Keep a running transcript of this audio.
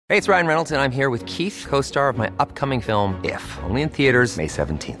Hey, it's Ryan Reynolds, and I'm here with Keith, co-star of my upcoming film, If, only in theaters May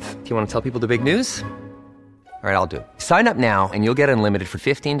 17th. Do you want to tell people the big news? All right, I'll do it. Sign up now and you'll get unlimited for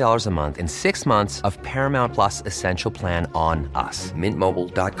 $15 a month and 6 months of Paramount Plus Essential Plan on us.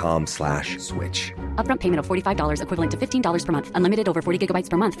 MintMobile.com/switch. Upfront payment of $45 equivalent to $15 per month. Unlimited over 40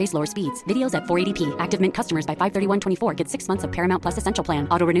 gigabytes per month. Face lower speeds. Videos at 480p. Active Mint customers by 531.24 get 6 months of Paramount Plus Essential Plan.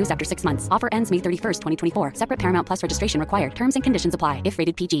 Auto renews after 6 months. Offer ends May 31st, 2024. Separate Paramount Plus registration required. Terms and conditions apply if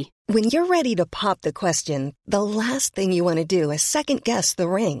rated PG. When you're ready to pop the question, the last thing you want to do is second-guess the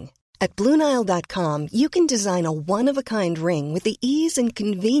ring. At BlueNile.com, you can design a one-of-a-kind ring with the ease and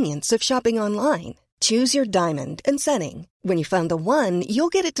convenience of shopping online. Choose your diamond and setting. When you find the one, you'll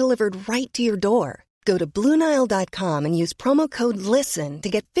get it delivered right to your door. Go to BlueNile.com and use promo code LISTEN to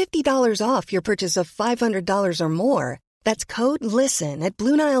get $50 off your purchase of $500 or more. That's code LISTEN at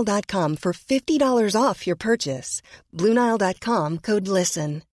BlueNile.com for $50 off your purchase. BlueNile.com, code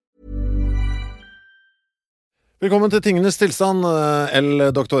LISTEN. Velkommen til Tingenes tilstand, El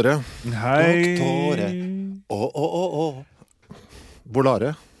Doktore. Hei. Doktore.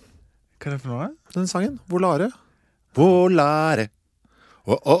 Volare. Hva er det for noe? Den sangen. Volare. Volare.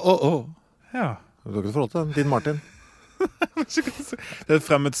 Ja. Du har ikke forhold til den, Din Martin. Det er et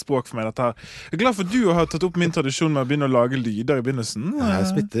fremmed språk for meg, dette her. Jeg er glad for du har tatt opp min tradisjon med å begynne å lage lyder i begynnelsen. Jeg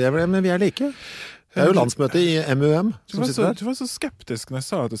smitter, men vi er like. Det er jo landsmøte i MUM som sitter der. Du var så skeptisk når jeg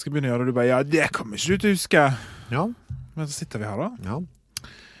sa at jeg skulle begynne å gjøre det. Du bare, ja, det kommer ikke du til å huske. Ja. Men så sitter vi her da. Ja.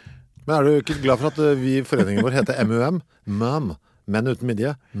 Men er du ikke glad for at vi i foreningen vår heter MUM? MUM. Menn uten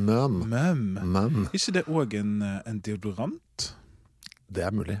midje. MUM. Mum. Ikke det også en deodorant? Det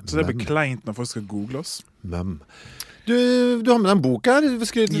er mulig. Så det blir kleint når folk skal google oss. MUM. Du har med deg en bok her.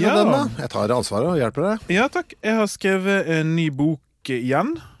 Skryt litt av den da. Jeg tar ansvaret og hjelper deg. Ja, takk. Jeg har skrevet en ny bok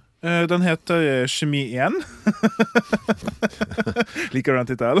igjen. Den heter Kjemi 1. Liker du den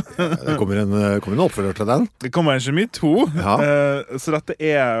titelen? Det kommer en oppfølger til den. Det kommer en Kjemi 2. Ja. Så dette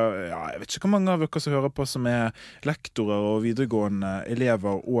er, jeg vet ikke hvor mange av dere som hører på som er lektorer og videregående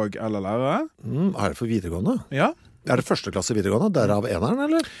elever og eller lærere. Er det for videregående? Ja. Er det første klasse videregående? Derav eneren,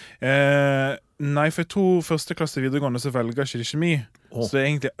 eller? Nei, for jeg tror første klasse videregående så velger ikke de kjemi. Så det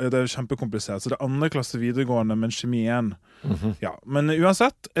er kjempekomplisert. Så det er andre klasse videregående, men kjemi 1. Ja, men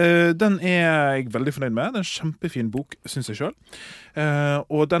uansett, den er jeg veldig fornøyd med. Det er en kjempefin bok, synes jeg selv.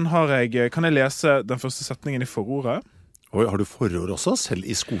 Og den kan jeg lese den første setningen i forordet. Oi, har du forord også, selv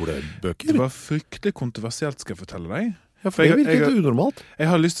i skolebøker? Det var fryktelig kontroversielt, skal jeg fortelle deg. Ja, for det virker ikke unormalt.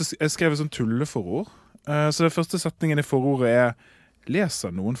 Jeg skrev sånn tulleforord. Så den første setningen i forordet er leser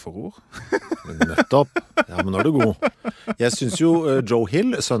noen forord. Nettopp. Ja, men nå er du god. Jeg synes jo Joe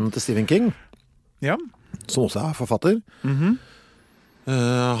Hill, sønnen til Stephen King, som også er forfatter,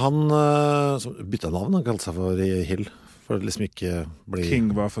 han byttet navn, han kalte seg for Hill, for liksom ikke bli...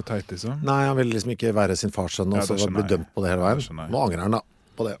 King var for teit, liksom? Nei, han ville liksom ikke være sin fars sønn, og så ble dømt på det hele veien. Nå angrer han da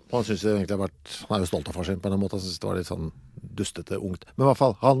på det. Han synes det egentlig han er jo stolt av far sin på en måte, han synes det var litt sånn dustete ungt. Men i hvert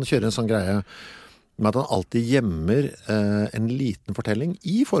fall, han kjører en sånn greie med at han alltid gjemmer en liten fortelling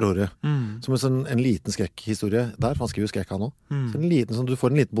i forordet. Som en liten skrekkhistorie der, for han skriver skrekk han også. Så en liten, sånn, du får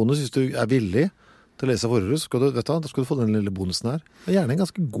en liten bonus hvis du er villig til å lese forordet, da skal du få den lille bonusen her. Det er gjerne en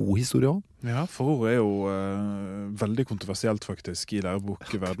ganske god historie også. Ja, forordet er jo veldig kontroversielt faktisk i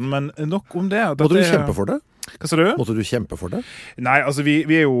lærebokverden, men nok om det. Måtte du kjempe for det? Hva sa du? Måtte du kjempe for det? Nei, altså vi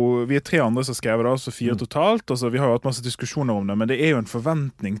er 3 andre som skrev det, altså 4 totalt, altså vi har jo hatt masse diskusjoner om det, men det er jo en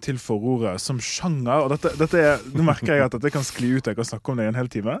forventning til forordet som sjanger, og nå merker jeg at dette kan skli ut, jeg kan snakke om det i en hel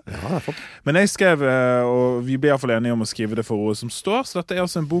time. Ja, det er flott. Men jeg skrev, og vi ble i hvert fall enige om å skrive det forordet som står, så dette er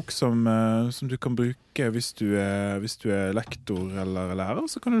altså en bok som du kan bruke hvis du er lektor eller lærer,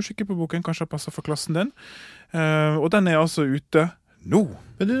 så kan du kikke på boken, kanskje passer for klassen din. Og den er altså ute nå.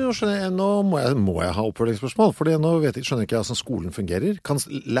 Men du, nå må jeg ha oppfølgingsspørsmål, for nå skjønner ikke jeg hvordan skolen fungerer. Kan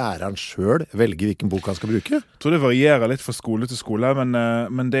læreren selv velge hvilken bok han skal bruke? Jeg tror det varierer litt fra skole til skole,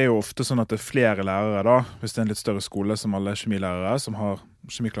 men det er jo ofte sånn at det er flere lærere da, hvis det er en litt større skole som alle er kjemilærere som har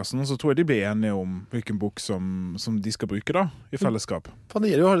kjemiklassen, så tror jeg de blir enige om hvilken bok som de skal bruke da, i fellesskap.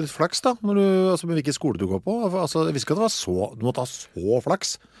 Det gjelder jo å ha litt flaks da, med hvilken skole du går på. Altså, jeg visste ikke at du måtte ha så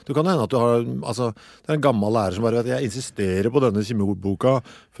flaks. Du kan hende at du har, det er en gammel lærer som bare vet, jeg insisterer på denne kjemiboka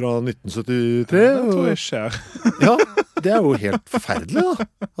fra 1973. Det tror jeg skjer. Ja, det jo helt forferdelig da,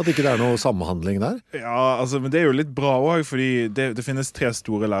 at ikke det noe samhandling der. Ja, altså, men det jo litt bra også, fordi det finnes 3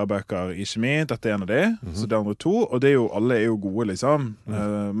 store lærebøker i kjemi. Dette en av de, så det andre 2, og alle jo gode, liksom.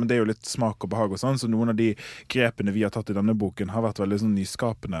 Men det jo litt smak og behag og sånn, så noen av de grepene vi har tatt i denne boken har vært veldig sånn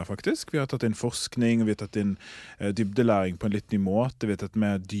nyskapende, faktisk. Vi har tatt inn forskning, vi har tatt inn dybdelæring på en litt ny måte, vi har tatt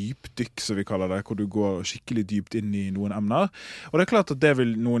med dypdykk, som vi kaller det, hvor du går skikkelig dypt inn i noen emner. Og det klart at det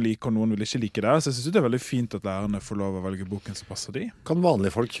vil noen like, og noen vil ikke like det, så jeg synes det veldig fint at lærerne får lov å velge boken som passer de. Kan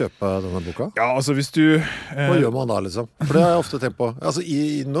vanlige folk kjøpe denne boka? Ja, altså hvis du... Hva gjør man da, liksom? For det har jeg ofte tenkt på. Altså,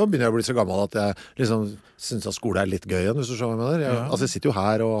 nå begynner jeg å bli så gammel at jeg liksom synes at skole litt gøy igjen, hvis du skjønner hva jeg mener. Altså, jeg sitter jo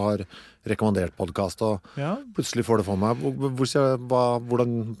her og har rekommendert podcast, og plutselig får det for meg.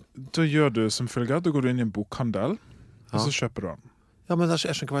 Hvordan... Da gjør du som følger, da går du inn i en bokhandel, og så kjøper du den. Ja, men jeg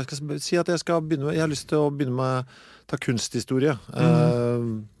skjønner ikke hva jeg skal si at jeg skal begynne med. Jeg har lyst til å begynne med ta kunsthistorie.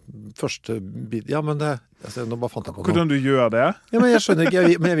 Første bit. Ja, men det nå bare fant jeg på noe. Hvordan du gjør det? Ja, men jeg skjønner ikke.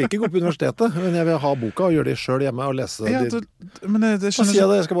 Men jeg vil ikke gå på universitetet. Men jeg vil ha boka og gjøre det selv hjemme og lese. Ja, men det skjønner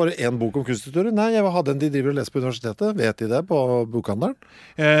jeg. Jeg skal bare en bok om kunsthistorie. Nei, jeg vil ha den de driver og leser på universitetet. Vet de det på bokhandelen?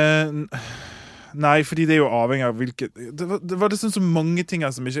 Nei, fordi det jo avhengig av hvilket... Det var liksom så mange ting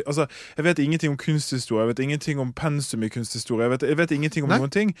her som ikke... Altså, jeg vet ingenting om kunsthistorie, jeg vet ingenting om pensum i kunsthistorie, jeg vet ingenting om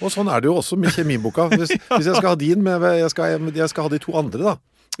noen ting. Og sånn det jo også med kjemiboka. Hvis jeg skal ha din med... Jeg skal ha de 2 andre, da.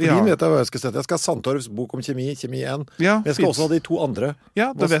 Din vet jeg hva jeg skal sette. Jeg skal ha Sandtorvs bok om kjemi 1. Men jeg skal også ha de 2 andre. Ja,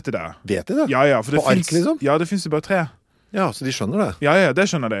 da vet de det. Vet de det? Ja, for det på ark, liksom? Ja, det finnes jo bare 3. Ja, så de skjønner det? Ja, det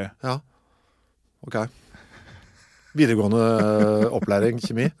skjønner de. Ja, ok. Videregående opplæring,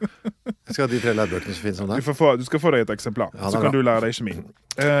 kjemi. Jeg skal ha de 3 lærebøkene som finnes om det. Du skal få deg et eksemplar, så kan du lære deg kjemi.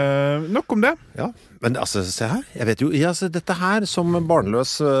 Nok om det. Ja, men altså, se her. Jeg vet jo, dette her, som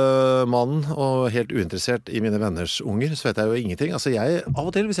barnløs mann og helt uinteressert i mine venners unger, så vet jeg jo ingenting. Altså, av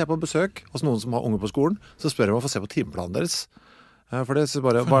og til, hvis jeg er på besøk hos noen som har unger på skolen, så spør jeg om å få se på timeplanen deres. For det er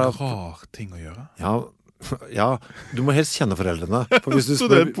bare en rar ting å gjøre. Ja, du må helst kjenne foreldrene. For hvis det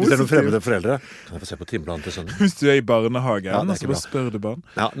er noen fremmede foreldre, kan jeg få se på timeplanen til sønnen. Hvis du er i barnehagen, så bare spør du barn.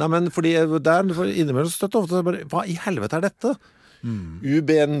 Ja, nei, men fordi der innimellom støtter ofte bare, hva i helvete er dette?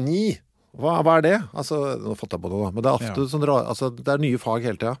 UB9, hva er det? Altså, nå fått jeg på det da, men det er ofte sånn altså, det er nye fag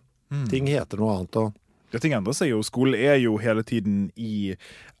hele tiden. Ting heter noe annet, og ting endrer seg jo. Skolen er jo hele tiden i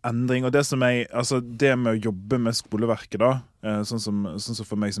endring, og det med å jobbe med skoleverket da, sånn som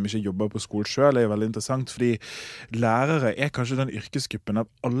for meg som ikke jobber på skole selv, er jo veldig interessant, fordi lærere er kanskje den yrkesgruppen av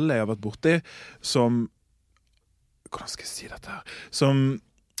alle jeg har vært borti, som, hvordan skal jeg si dette her, som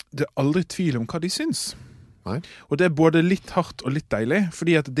det er aldri tvil om hva de syns. Nei. Og det er både litt hardt og litt deilig,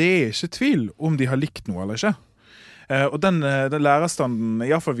 fordi at det er ikke tvil om de har likt noe eller ikke. Og den lærerstanden, i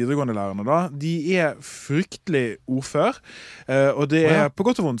hvert fall videregående lærerne da, de er fryktelig ordfør, og det er på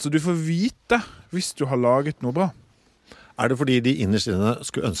godt og vondt, så du får vite hvis du har laget noe bra. Er det fordi de innerst inne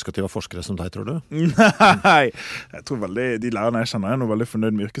skulle ønske at de var forskere som deg, tror du? Nei, jeg tror veldig, de lærerne jeg kjenner er noe veldig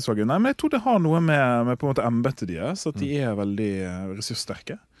fornøyd med yrkesfaget. Nei, men jeg tror det har noe med på en måte embetet de er, så at de er veldig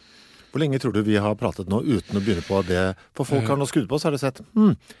ressurssterke. Hvor lenge tror du vi har pratet nå uten å begynne på det? For folk har nå skrudd på, så har de sett,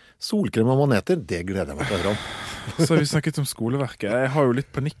 solkrem og maneter, det gleder jeg meg til å høre om. Så har vi snakket om skoleverket. Jeg har jo litt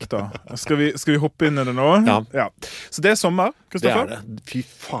panikk da. Skal vi hoppe inn i det nå? Ja. Så det er sommer, Kristoffer? Det er det. Fy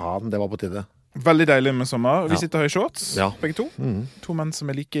faen, det var på tide. Veldig deilig med sommer. Vi sitter her i shorts, begge to. 2 menn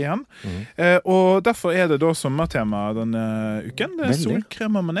som er like igjen. Og derfor er det da sommertema denne uken. Det er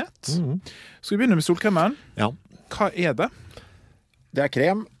solkrem og manet. Skal vi begynne med solkremen? Ja. Hva er det? Det er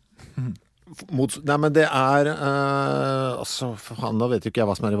krem. Nei, men det er altså, faen, da vet jo ikke jeg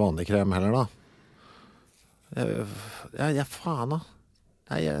hva som er i vanlig krem heller da. Faen da.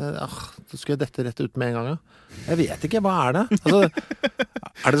 Så skulle jeg dette rett ut med en gang. Jeg vet ikke, hva er det? Altså,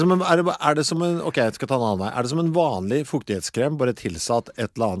 er det som en ok, jeg skal ta en annen vei. Er det som en vanlig fuktighetskrem, bare tilsatt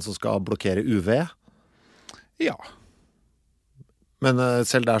et eller annet som skal blokkere UV? Ja. Men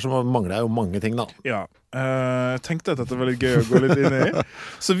selv der så mangler jeg jo mange ting da. Ja, jeg tenkte at dette var litt gøy å gå litt inn i.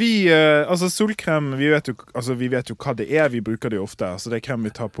 Så solkrem, vi vet jo hva det er, vi bruker det jo ofte. Så det er krem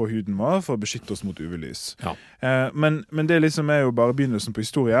vi tar på huden vår for å beskytte oss mot UV-lys. Ja. Men det liksom er jo bare begynnelsen på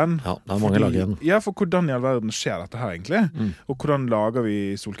historien. Ja, det er mange lag igjen. Ja, for hvordan i all verden skjer dette her egentlig? Og hvordan lager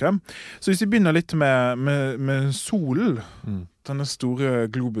vi solkrem? Så hvis vi begynner litt med solen, denne store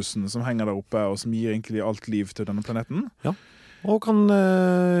globusen som henger der oppe, og som gir egentlig alt liv til denne planeten. Ja. Og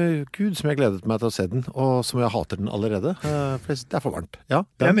Gud, som jeg gledet meg til å se den, og som jeg hater den allerede, for det er for varmt. Ja,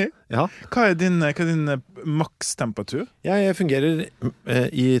 enig? Ja. Hva er din makstemperatur? Jeg fungerer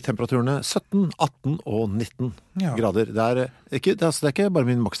i temperaturene 17, 18 og 19 grader. Det er ikke bare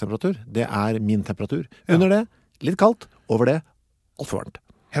min makstemperatur, det er min temperatur. Under det, litt kaldt, over det, alt for varmt.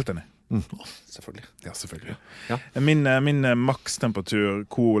 Helt enig. Selvfølgelig. Ja, selvfølgelig. Ja. Min makstemperatur,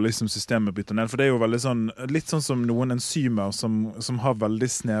 hvor liksom systemet bryter ned, for det er jo veldig sånn, litt sånn som noen enzymer som har veldig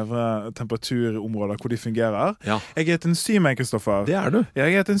snevre temperaturområder hvor de fungerer. Ja. Jeg er et enzym, Kristoffer. Det er du.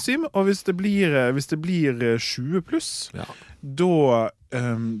 Jeg er et enzym, og hvis det blir 20 pluss,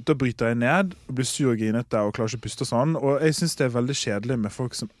 da bryter jeg ned og blir sur og grinete og klarer ikke å puste og sånn. Og jeg synes det er veldig kjedelig med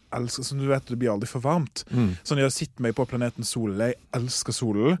folk som elsker, som du vet, det blir aldri for varmt. Sånn, jeg har sittet meg på planeten Solen, jeg elsker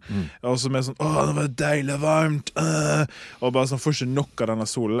solen, og så med sånn, det var deilig varmt, og bare sånn, får ikke nok av denne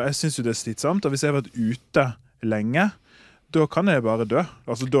solen. Jeg synes jo det er slitsomt, og hvis jeg har vært ute lenge, da kan jeg bare dø.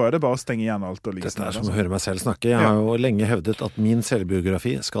 Altså, da er det bare å stenge igjen alt og ligge Dette er som å høre meg selv snakke. Jeg har jo lenge hevdet at min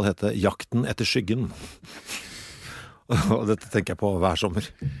selvbiografi skal hete Jakten etter skyggen. Og dette tenker jeg på hver sommer.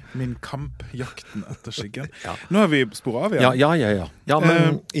 Min kamp, jakten etter skyggen. Nå har vi sporet av igjen. Ja,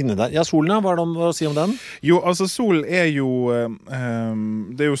 men inne der. Ja, solen, hva er det å si om den? Jo, altså solen er jo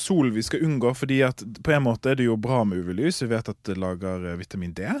det er jo sol vi skal unngå, fordi at på en måte er det jo bra med UV-lys. Vi vet at det lager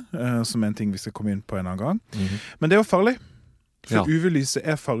vitamin D, som er en ting vi skal komme inn på en annen gang. Men det er jo farlig. For UV-lyset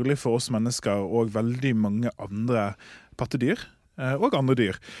er farlig for oss mennesker og veldig mange andre pattedyr og andre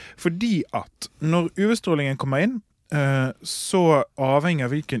dyr. Fordi at når UV-strålingen kommer inn, så avhengig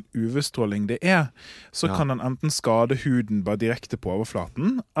av hvilken UV-stråling det er, så kan den enten skade huden bare direkte på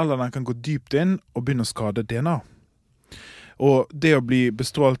overflaten, eller den kan gå dypt inn og begynne å skade DNA. Og det å bli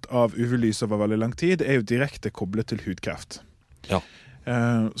bestrålt av UV-lys over veldig lang tid er jo direkte koblet til hudkreft.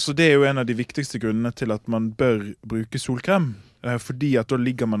 Så det er jo en av de viktigste grunnene til at man bør bruke solkrem, fordi at da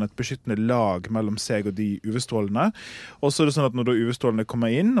ligger man et beskyttende lag mellom seg og de UV-strålene. Og så er det sånn at når da UV-strålene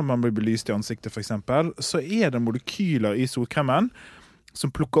kommer inn, når man blir belyst i ansiktet for eksempel, så er det molekyler i solkremen som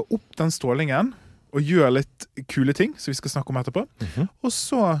plukker opp den strålingen og gjør litt kule ting, som vi skal snakke om etterpå. Og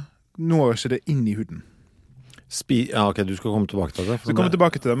så når ikke det inn i huden. Ok, du skal komme tilbake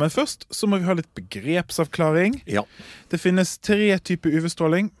til det. Men først så må vi ha litt begrepsavklaring. Det finnes 3 typer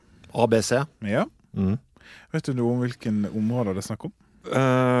UV-stråling. A, B, C. Ja. Vet du noe om hvilken områder det er snakk om?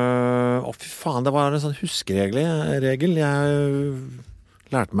 Fy faen, det var en sånn huskeregel. Jeg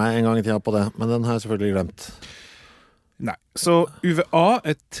lærte meg en gang i tida på det, men den har jeg selvfølgelig glemt. Nei, så UVA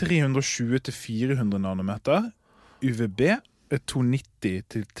er 320-400 nanometer. UVB er 290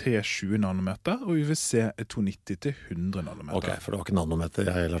 til 320 nanometer, og UVC er 290 til 100 nanometer. Ok, for det var ikke nanometer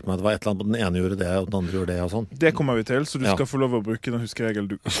jeg lærte meg. Det var et eller annet på den ene gjorde det, og den andre gjorde det, og sånn. Det kommer vi til, så du skal få lov å bruke den huskeregelen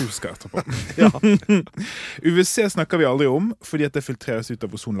du ikke husker etterpå. UVC snakker vi aldri om, fordi at det filtreres ut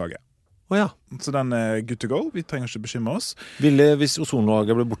av ozonlaget. Så den er good to go. Vi trenger ikke bekymre oss. Hvis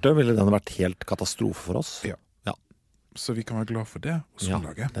ozonlaget ble borte, ville den vært helt katastrofe for oss? Ja. Så vi kan være glad for det,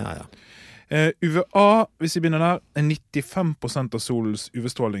 ozonlaget. Ja, det er jeg. UVA, hvis vi begynner der, er 95% av solens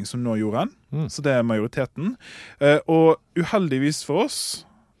UV-stråling som når jorden. Så det er majoriteten. Og uheldigvis for oss,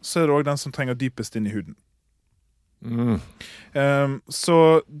 så er det også den som trenger dypest inn i huden. Så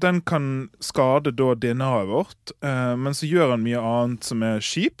den kan skade da DNA-et vårt, men så gjør den mye annet som er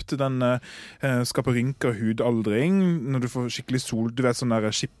kjipt. Den skaper rynker og hudaldring. Når du får skikkelig sol, du vet sånne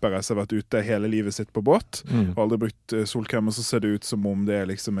der skippere som har vært ute hele livet sitt på båt, og aldri brukt solkrem, og så ser det ut som om det er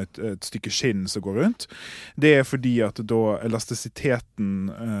liksom et stykke skinn som går rundt. Det er fordi at da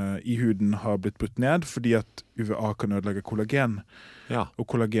elastisiteten i huden har blitt brutt ned, fordi at UVA kan ødelegge kollagen. Og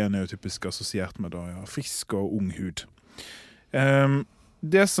kollagen er jo typisk assosiert med frisk og ung hud.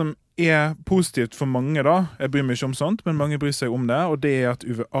 Det som er positivt for mange da, jeg bryr meg ikke om sånt, men mange bryr seg om det, og det er at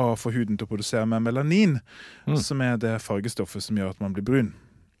UVA får huden til å produsere mer melanin, som er det fargestoffet som gjør at man blir brun.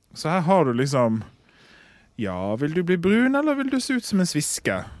 Så her har du liksom, vil du bli brun, eller vil du se ut som en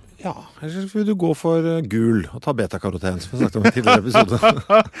sviske? Ja, eller vil du gå for gul og ta beta-karoten, som vi snakket om i tidligere episode.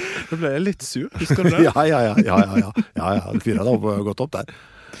 Da ble jeg litt sur, husker du det? Ja, du fyrer deg godt opp der.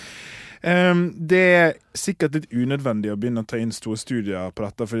 Det er sikkert litt unødvendig å begynne å ta inn store studier på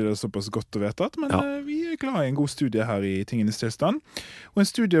dette, fordi det er såpass godt å vite, men vi er glad i en god studie her i Tingenes tilstand. Og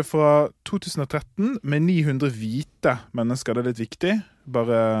en studie fra 2013 med 900 hvite mennesker, det er litt viktig,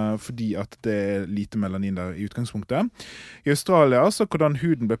 bare fordi at det er lite melanin der i utgangspunktet. I Australia så hvordan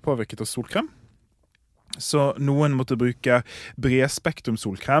huden ble påvirket av solkrem. Så noen måtte bruke bredspektrum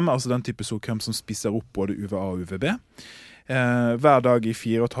solkrem, altså den type solkrem som spiser opp både UVA og UVB, hver dag i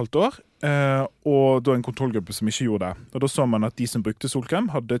 4,5 år, og da en kontrollgruppe som ikke gjorde det. Og da så man at de som brukte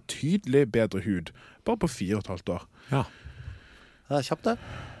solkrem hadde tydelig bedre hud, bare på 4,5 år. Ja, det er kjapt det.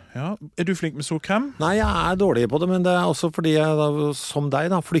 Ja. Er du flink med solkrem? Nei, jeg er dårlig på det, men det er også fordi jeg, som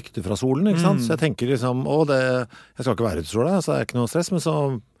deg, flykter fra solen, ikke sant? Så jeg tenker liksom, jeg skal ikke være ute i sola, så det er ikke noe stress, men så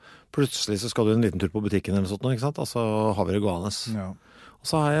plutselig så skal du en liten tur på butikken eller sånt, ikke sant? Og så har vi det gående. Ja. Og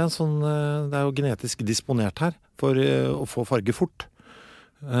så har jeg en sånn, det er jo genetisk disponert her for å få farge fort.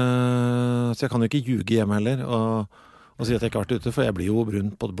 Så jeg kan jo ikke ljuge hjemme heller, og si at jeg ikke har vært ute, for jeg blir jo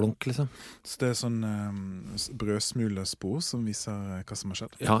brun på et blunk, liksom. Så det sånn brødsmulespor som viser hva som har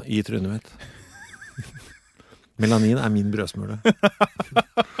skjedd? Ja, i trynet mitt. Melanin min brødsmule.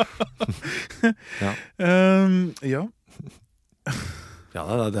 Ja. Ja.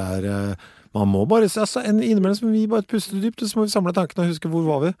 Ja, det man må bare, innimellom så må vi bare puste dypt, så må vi samle tankene og huske hvor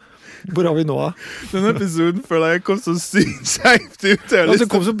var vi? Hvor har vi nå? Denne episoden føler jeg kom så sykt skjevt ut. Det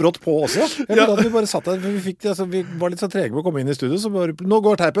kom så brått på også. Jeg at vi bare satt der, vi var litt så trege med å komme inn i studio, så bare, nå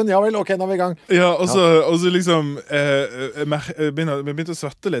går teipen, ja vel, ok, nå er vi i gang. Ja, og så liksom, jeg begynte å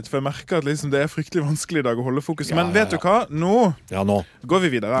svette litt, for jeg merker at liksom, det fryktelig vanskelig i dag å holde fokus. Men vet du hva? Nå går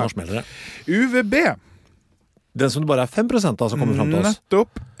vi videre. Nå smeller det. UVB. Den som det bare 5% av som kommer frem til oss.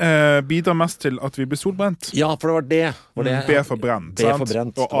 Nettopp. Bidrar mest til at vi blir solbrent. Ja, for det var det. B for brent,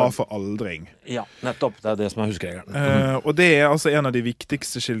 sant? Og A for aldring. Ja, nettopp. Det det som er huskeregelen. Og det altså en av de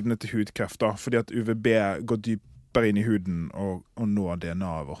viktigste kildene til hudkreft, da, fordi at UVB går dypere inn i huden og når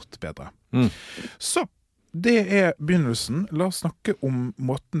DNA-et vårt bedre. Så det begynnelsen. La oss snakke om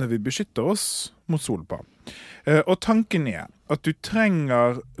måtene vi beskytter oss mot sol på. Og tanken at du kan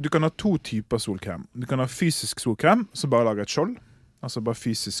ha 2 typer solkrem. Du kan ha fysisk solkrem, som bare lager et skjold. Altså bare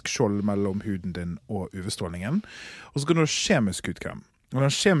fysisk skjold mellom huden din og UV-strålingen. Og så kan du ha kjemisk hudkrem. Og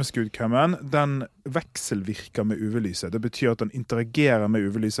den kjemiske hudkremen, den vekselvirker med UV-lyset. Det betyr at den interagerer med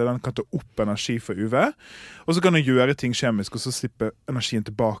UV-lyset. Den kan ta opp energi for UV. Og så kan den gjøre ting kjemisk, og så slipper energien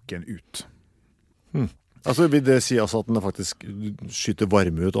tilbake igjen ut. Altså Vil det si altså at den faktisk skyter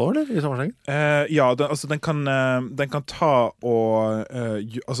varme ut også, eller? I sammenheng? Ja, den kan ta og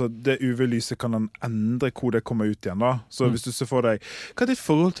altså det UV-lyset kan den endre hvor det kommer ut igjen da. Så hvis du ser for deg, hva ditt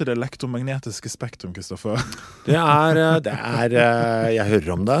forhold til det elektromagnetiske spektrum, Kristoffer? Det jeg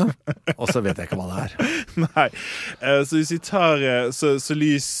hører om det, og så vet jeg ikke hva det Nei, så hvis vi tar så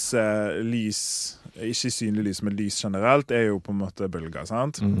lys ikke synlig lys, men lys generelt jo på en måte bølger,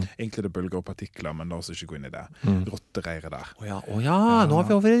 sant? Egentlig det bølger og partikler, men la oss ikke gå inn i det. Rottereiret der. Åja, nå er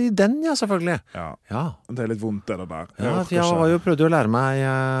vi over i den, ja, selvfølgelig. Ja. Det litt vondt, det der. Jeg prøvde å lære meg...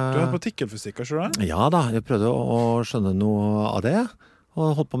 Du har partikkelfysikk, ikke du det? Ja da, jeg prøvde å skjønne noe av det.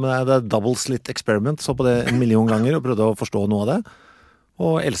 Og holdt på med det double slit experiment, så på det 1 million ganger, og prøvde å forstå noe av det.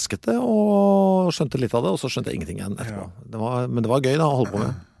 Og elsket det, og skjønte litt av det, og så skjønte jeg ingenting igjen etterpå. Men det var gøy da, å holde på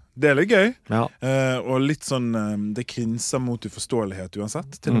med. Det litt gøy, ja. Og litt sånn, det krinser mot uforståelighet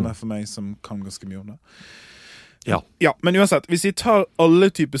uansett, til og med for meg som kan ganske mye om det. Ja, men uansett, hvis vi tar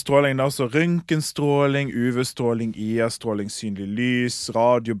alle typer stråling, da, så røntgenstråling, UV-stråling, IR-stråling, synlig lys,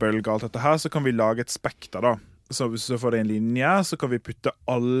 radiobølger, alt dette her, så kan vi lage et spekter da. Så hvis du får det en linje, så kan vi putte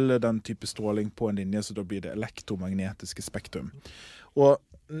alle den type stråling på en linje, så da blir det elektromagnetiske spektrum. Og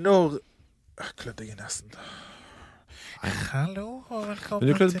når... klødde jeg nesten... Hallo, og velkommen.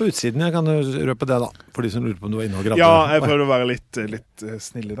 Men du klødde på utsiden, jeg kan røpe det da, for de som lurer på om du var inne og gravde. Ja, jeg prøvde å være litt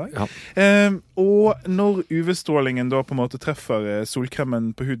snill i dag. Ja. Og når UV-strålingen da på en måte treffer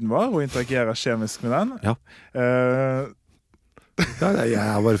solkremen på huden vår, og interagerer kjemisk med den. Ja.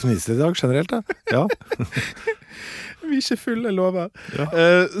 Jeg bare fniset i dag, generelt da. Ja. Vi ikke fulle, jeg lover. Ja.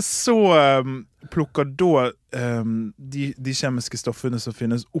 Så plukker da de kjemiske stoffene som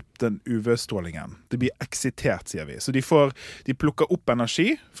finnes opp den UV-strålingen. Det blir eksitert, sier vi. Så de plukker opp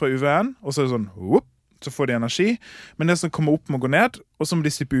energi fra UV-en, og så det sånn, så får de energi. Men det som kommer opp må gå ned, og så må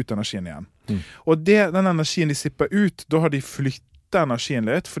de slippe ut energien igjen. Og den energien de slipper ut, da har de flyttet energien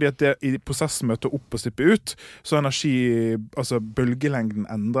litt, fordi at det i prosessen møter opp og slipper ut, så altså bølgelengden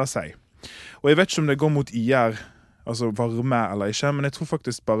endrer seg. Og jeg vet ikke om det går mot IR, altså varme eller ikke, men jeg tror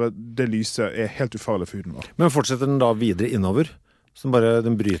faktisk bare det lyset helt ufarlig for huden vår. Men fortsetter den da videre innover? Så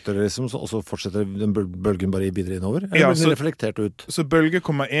den bryter det liksom, og så fortsetter den bølgen bare videre innover? Eller blir den reflektert ut? Så bølger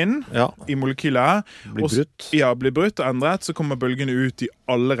kommer inn i molekylet. Blir brutt? Blir brutt og endret, så kommer bølgene ut i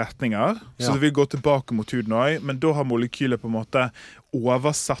alle retninger. Så det vil gå tilbake mot huden også, men da har molekylet på en måte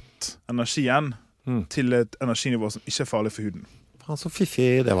oversatt energien til et energinivå som ikke farlig for huden. Så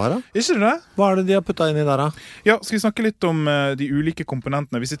fiffig det var da. Ikke det? Hva det de har puttet inn i der da? Ja, skal vi snakke litt om de ulike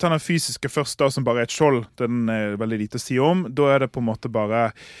komponentene. Hvis vi tar den fysiske først da, som bare et skjold, den veldig lite å si om, da det på en måte bare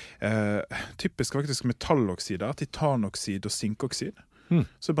typisk faktisk metalloksider, titanoksid og zinkoksid.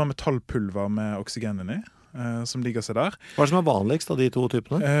 Så bare metallpulver med oksygen inni. Som ligger seg der. Hva som vanligst av de 2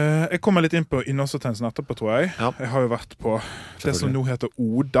 typene? Jeg kommer litt inn på innholdsfortegnelsen etterpå, tror jeg. Jeg har jo vært på det som nå heter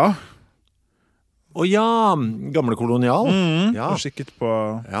ODA. gamle kolonial. Og kikket på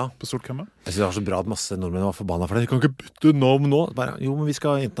solkremmer. Jeg synes det var så bra at masse nordmenn var forbannet for det. De kan ikke bytte navn nå. Bare, jo, men vi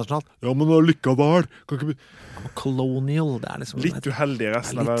skal internasjonalt. Ja, men likevel. Kan ikke bytte. Ja, men colonial, det liksom... Litt uheldig i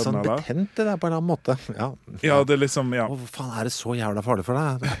resten av verden, eller? Litt sånn betent det der på en eller annen måte. Ja, det liksom, Hvorfor faen det så jævla farlig for deg?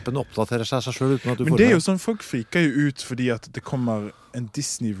 Appen oppdaterer seg selv uten at du får det. Men det jo sånn, folk friker jo ut fordi at det kommer en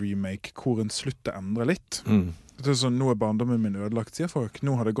Disney-remake hvor en slutter endre litt. Det sånn, nå barndommen min ødelagt, sier folk.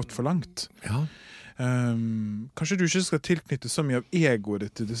 Nå har det gått for langt. Ja. Kanskje du ikke skal tilknytte så mye av egoet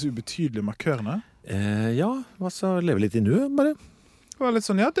ditt til disse ubetydelige markørene? Så leve litt i nu, bare. Det var litt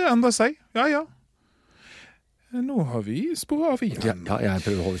sånn, det endrer seg. Ja. Nå har vi sporet av igjen. Ja, jeg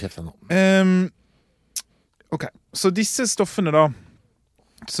prøver å holde kjeften nå. Ok, så disse stoffene da,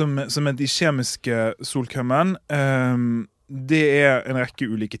 som de kjemiske solkremmen, det en rekke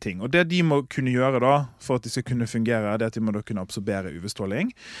ulike ting. Og det de må kunne gjøre da, for at de skal kunne fungere, det at de må da kunne absorbere UV-stråling.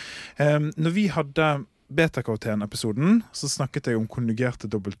 Når vi hadde beta-karoten-episoden, så snakket jeg om konjugerte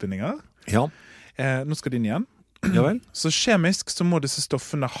dobbeltbindinger. Ja. Nå skal de inn igjen. Ja vel. Så kjemisk så må disse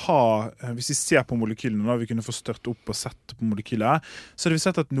stoffene ha, hvis vi ser på molekylene, da vi kunne få størt opp og sett på molekylet, så har vi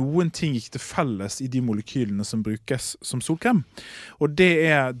sett at noen ting gikk til felles i de molekylene som brukes som solkrem. Og det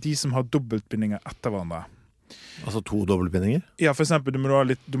de som har dobbeltbindinger etter hverandre. Altså 2 dobbeltbindinger? Ja, for eksempel, du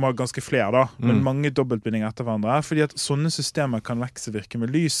må ha ganske flere da, men mange dobbeltbindinger etter hverandre, fordi at sånne systemer kan vekselvirke med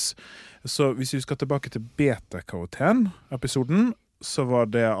lys. Så hvis vi skal tilbake til beta-karoten-episoden, så var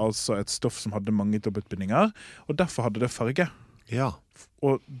det altså et stoff som hadde mange dobbeltbindinger, og derfor hadde det farge. Ja.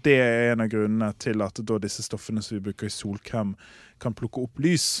 Og det en av grunnene til at da disse stoffene som vi bruker i solkrem kan plukke opp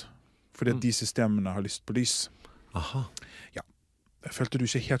lys, fordi at de systemene har lyst på lys. Aha. Ja. Jeg følte du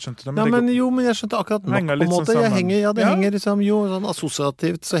ikke helt skjønte det. Men jeg skjønte akkurat nok på en måte. Det henger liksom, sånn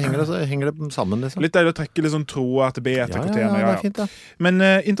assosiativt, så henger det sammen. Liksom. Litt deilig å trekke litt sånn tråder til beta-karoten. Ja, det fint, ja. Men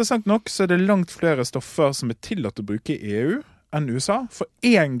interessant nok så det langt flere stoffer som tillatt å bruke i EU enn USA, for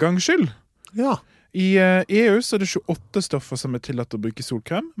en gangs skyld. Ja. I EU så det 28 stoffer som tillatt å bruke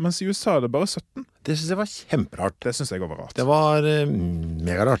solkrem, mens i USA det bare 17. Det synes jeg var kjemperart. Det synes jeg var rart. Det var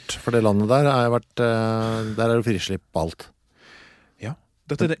megarart, for det landet der der det frislipp på alt.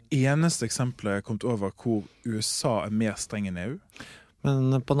 Dette det eneste eksempelet jeg har kommet over hvor USA mer streng enn EU.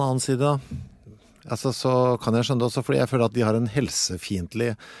 Men på den annen side, altså, så kan jeg skjønne det også, fordi jeg føler at de har en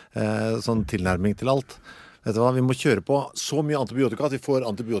helsefiendtlig sånn tilnærming til alt. Vet du hva, vi må kjøre på så mye antibiotika at vi får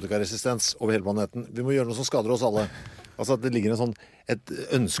antibiotikaresistens over hele planeten. Vi må gjøre noe som skader oss alle. Altså at det ligger et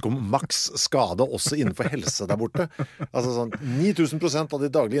ønske om maks skade også innenfor helse der borte. Altså sånn 9000% av de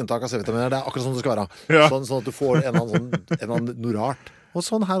daglige inntak av C-vitaminer, det akkurat sånn det skal være. Ja. Sånn at du får en eller annen noe rart. Og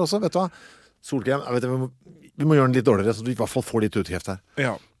sånn her også, vet du hva? Solkrem, vi må gjøre den litt dårligere, så du i hvert fall får litt utkreft her.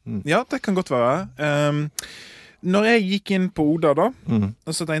 Ja, det kan godt være. Når jeg gikk inn på Oda da,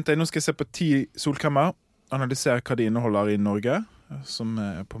 så tenkte jeg, nå skal jeg se på 10 solkremer, analysere hva de inneholder i Norge, som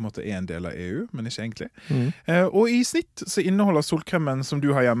på en måte en del av EU, men ikke egentlig. Og i snitt så inneholder solkremen som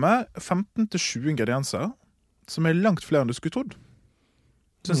du har hjemme 15-20 ingredienser, som langt flere enn du skulle trodd.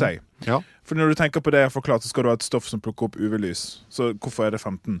 Synes jeg. Ja. For når du tenker på det jeg har forklart, så skal du ha et stoff som plukker opp UV-lys. Så hvorfor det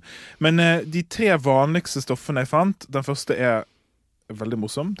 15? Men de 3 vanligste stoffene jeg fant, den første veldig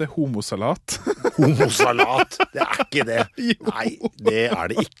morsom, det homosalat. Homosalat? Det ikke det. Jo. Nei, det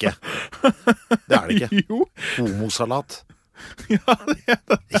det ikke. Det det ikke. Jo. Homosalat. Ja, det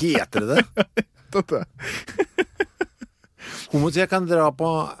det. Heter det det? Dette. Jeg kan dra på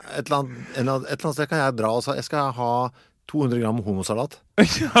et eller annet sted kan jeg dra og si, jeg skal ha 200 gram homosalat.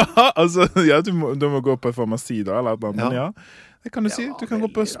 Ja, altså, du må gå på farmasi da, eller noe, men ja. Det kan du si. Du kan gå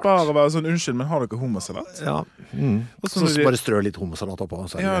på Spar og være sånn, unnskyld, men har dere homosalat? Ja. Så bare strø litt homosalat oppå.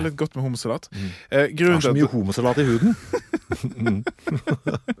 Ja, litt godt med homosalat. Det så mye homosalat i huden.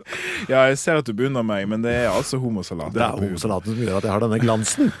 Ja, jeg ser at du beundrer meg, men det altså homosalat. Det homosalaten som gjør at jeg har denne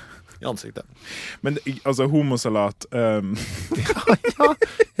glansen i ansiktet. Men altså, homosalat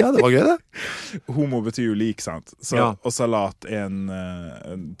ja, det var gøy det. Homo betyr jo lik, sant? Så, ja. Og salat en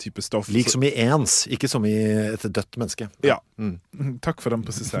type stoff. Lik som i ens, ikke som i et dødt menneske. Ja, takk for den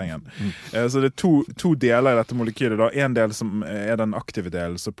presiseringen. Så det to deler i dette molekylet da. En del som den aktive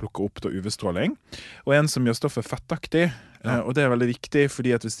delen som plukker opp da UV-stråling, og en som gjør stoffet fettaktig. Og det veldig viktig,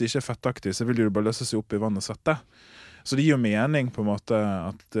 fordi at hvis det ikke fettaktig, så vil det jo bare løse seg opp i vann og svette. Så det gir jo mening på en måte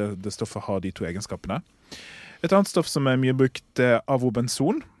at det stoffet har de 2 egenskapene. Et annet stoff som mye brukt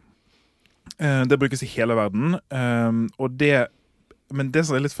avobenson. Det brukes i hele verden. Men det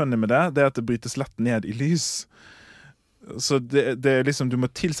som litt funny med det at det brytes lett ned i lys. Så det liksom, du må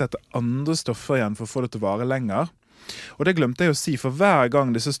tilsette andre stoffer igjen for å få det til å vare lenger. Og det glemte jeg å si, for hver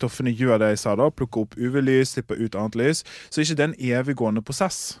gang disse stoffene gjør det jeg sa da, plukker opp UV-lys, slipper ut annet lys, så er ikke det en eviggående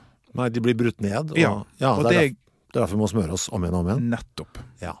prosess. Nei, de blir brutt ned. Og, og det er derfor vi må smøre oss om igjen og om igjen. Nettopp.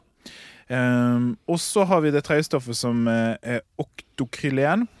 Ja. Og så har vi det tredje stoffet som er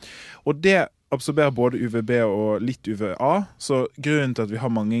oktokrylen, og det absorberer både UVB og litt UVA, så grunnen til at vi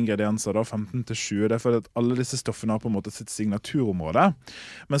har mange ingredienser, da, 15-20, det er fordi at alle disse stoffene har på en måte sitt signaturområde,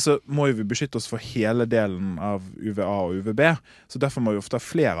 men så må vi beskytte oss for hele delen av UVA og UVB, så derfor må vi ofte ha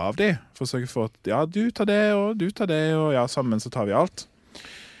flere av de, for å sørge for at, ja, du tar det, og ja, sammen så tar vi alt.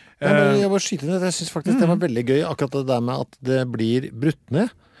 Jeg var skytende, jeg synes faktisk det var veldig gøy, akkurat det der med at det blir brutt ned.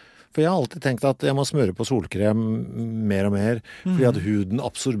 For jeg har alltid tenkt at jeg må smøre på solkrem mer og mer, fordi at huden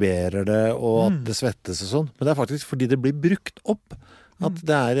absorberer det, og at det svettes og sånn. Men det er faktisk fordi det blir brukt opp. At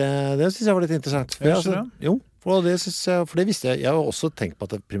det synes jeg var litt interessant. For det visste jeg. Jeg har også tenkt på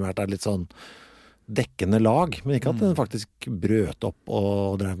at det primært er litt sånn dekkende lag, men ikke at den faktisk brøt opp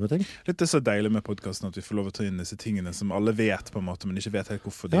og drev med ting. Litt det så deilig med podcasten at vi får lov å ta inn disse tingene som alle vet på en måte, men ikke vet helt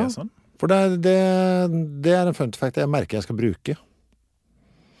hvorfor det er sånn. For det er en fun fact jeg merker jeg skal bruke.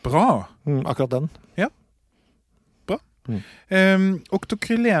 Bra. Akkurat den. Ja. Bra.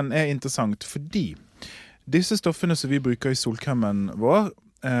 Oktokrylen er interessant fordi disse stoffene som vi bruker i solkremen vår,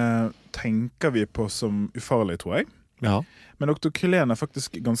 tenker vi på som ufarlig, tror jeg. Ja. Men oktokrylen er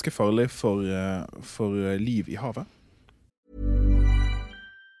faktisk ganske farlig for liv i havet.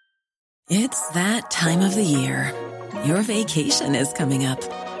 It's that time of the year. Your vacation is coming up.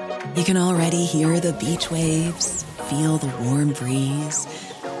 You can already hear the beach waves, feel the warm breeze,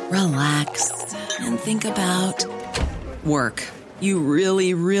 relax, and think about work. You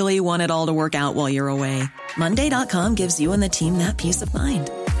really, really want it all to work out while you're away. Monday.com gives you and the team that peace of mind.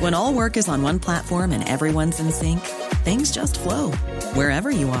 When all work is on one platform and everyone's in sync, things just flow. Wherever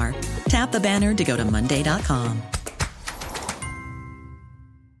you are, tap the banner to go to Monday.com.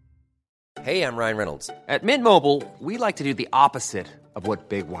 Hey, I'm Ryan Reynolds. At Mint Mobile, we like to do the opposite of what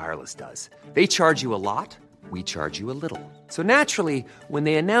Big Wireless does. They charge you a lot. We charge you a little. So naturally, when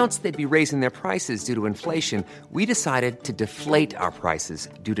they announced they'd be raising their prices due to inflation, we decided to deflate our prices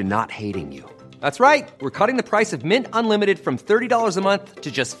due to not hating you. That's right. We're cutting the price of Mint Unlimited from $30 a month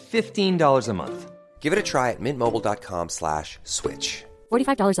to just $15 a month. Give it a try at mintmobile.com/switch.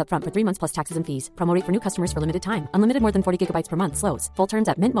 $45 up front for 3 months plus taxes and fees. Promo rate for new customers for limited time. Unlimited more than 40 gigabytes per month. Slows full terms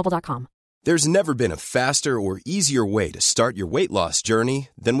at mintmobile.com. There's never been a faster or easier way to start your weight loss journey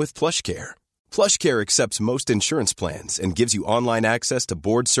than with PlushCare. PlushCare accepts most insurance plans and gives you online access to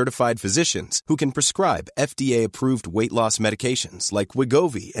board-certified physicians who can prescribe FDA-approved weight loss medications like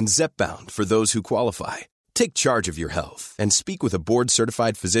Wegovy and Zepbound for those who qualify. Take charge of your health and speak with a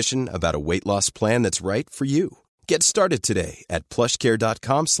board-certified physician about a weight loss plan that's right for you. Get started today at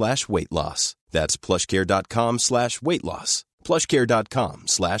plushcare.com/weight-loss. That's plushcare.com/weight-loss.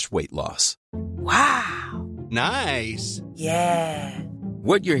 plushcare.com/weight-loss. Wow. Nice. Yeah.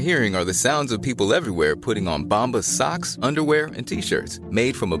 What you're hearing are the sounds of people everywhere putting on Bombas socks, underwear, and T-shirts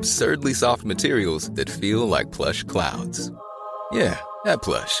made from absurdly soft materials that feel like plush clouds. Yeah, that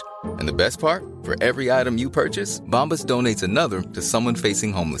plush. And the best part? For every item you purchase, Bombas donates another to someone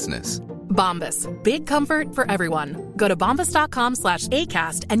facing homelessness. Bombas. Big comfort for everyone. Go to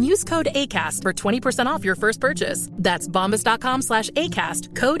bombas.com/ACAST and use code ACAST for 20% off your first purchase. That's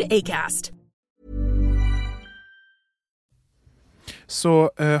bombas.com/ACAST. Code ACAST.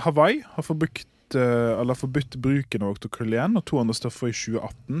 Så Hawaii har forbudt bruken av oktokrylen og 2 andre stoffer i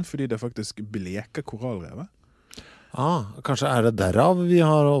 2018 fordi det faktisk bleker korallrevet. Kanskje er det derav det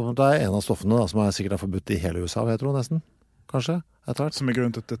er en av stoffene da, som sikkert er forbudt i hele USA, jeg tror nesten. Kanskje, som er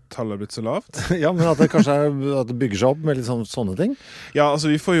grunnen til at det tallet er blitt så lavt? Ja, men at det kanskje at det bygger seg opp med litt sånne ting? Ja, altså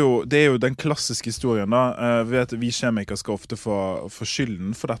det er jo den klassiske historien da. Vi kjemikere skal ofte få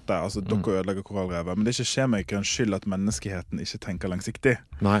skylden for dette, altså dere ødelegger korallrevet, men det er ikke kjemikerens skyld at menneskeheten ikke tenker langsiktig.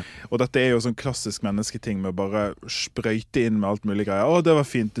 Nei. Og dette er jo sånn klassisk mennesketing med å bare sprøyte inn med alt mulig greier. Det var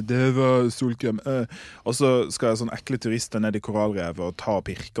fint, det var solkrem. Og så skal sånn ekle turister ned i korallrevet og ta og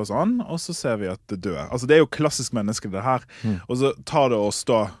pirke og sånn, og så ser vi at det dør. Altså det er jo klassisk menneske det her. Og så tar det oss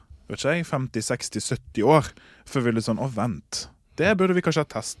da, vet ikke jeg, 50, 60, 70 år før vi litt sånn, vent, det burde vi kanskje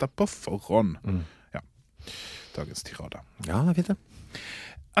ha testet på forhånd. Ja, dagens tirade. Ja, det er fint det.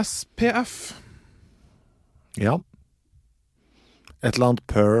 SPF. Ja. Et eller annet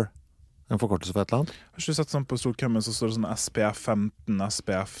per, en forkortelse for et eller annet. Har ikke du sett sånn på solkremmen så står det sånn SPF 15,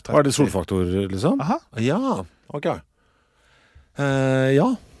 SPF 30. Er det solfaktor liksom? Aha. Ja, ok.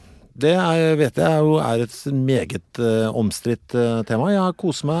 Ja. Det vet jeg jo er et meget omstridt tema. Jeg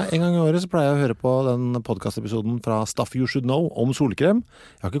koser meg en gang i året, så pleier jeg å høre på den podcastepisoden fra Stuff You Should Know om solkrem.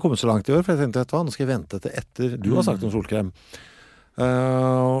 Jeg har ikke kommet så langt i år, for jeg tenkte, vet du hva, nå skal jeg vente til etter du har sagt om solkrem.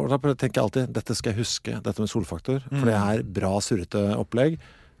 Og da tenker jeg alltid, dette skal jeg huske, dette med solfaktor, for det er bra surrete opplegg.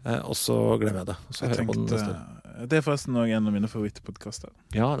 Og så glemmer jeg det. Så hører jeg på den neste. Det forresten også en av mine favorittpodcaster.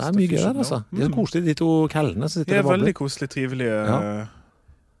 Ja, det mye gøy der, altså. De koselige, de to kallene som sitter og babler. Veldig koselige,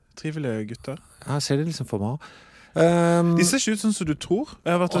 trivelige gutter. Jeg ser det liksom for meg. De ser ikke ut sånn som du tror.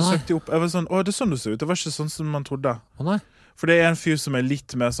 Jeg har vært og søkt de opp. Jeg var sånn, det sånn du ser ut. Det var ikke sånn som man trodde. Nei. For det en fyr som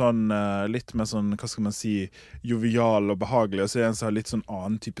litt mer sånn, hva skal man si, jovial og behagelig, og så en som har litt sånn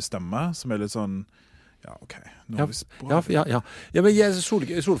annen type stemme, som litt sånn, ja, ok. Ja, men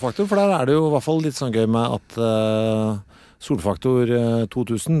Solfaktor, for der det jo I hvert fall litt sånn gøy med at Solfaktor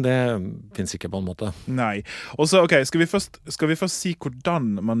 2000, det finnes ikke på en måte. Nei. Og så, ok, skal vi først si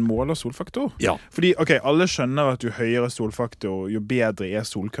hvordan man måler solfaktor? Ja. Fordi, ok, alle skjønner at jo høyere solfaktor, jo bedre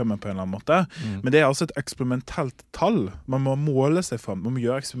solkummen på en eller annen måte. Men det altså et eksperimentelt tall. Man må måle seg frem, man må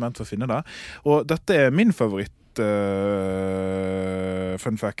gjøre eksperiment for å finne det. Og dette min favoritt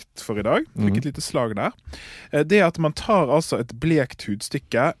fun fact for I dag. Fikk et lite slag der. Det at man tar altså et blekt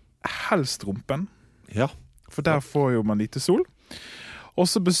hudstykke, helst rumpen. Ja. For der får jo man lite sol. Og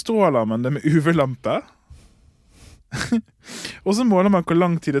så bestråler man det med UV-lampe. Og så måler man hvor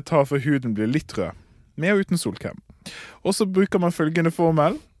lang tid det tar før huden blir litt rød. Med og uten solkrem. Og så bruker man følgende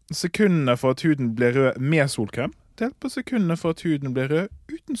formel. Sekundene for at huden blir rød med solkrem, delt på sekundene for at huden blir rød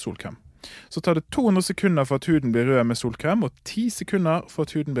uten solkrem. Så tar det 200 sekunder for at huden blir rød med solkrem, og 10 sekunder for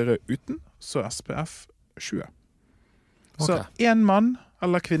at huden blir rød uten, så SPF 20. Så en mann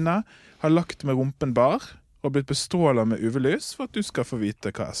eller kvinne har lagt med rumpen bar, og blitt bestrålet med UV-lys for at du skal få vite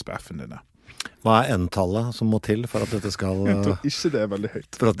hva SPF-en din Hva N-tallet som må til for at dette skal... Jeg tror ikke det veldig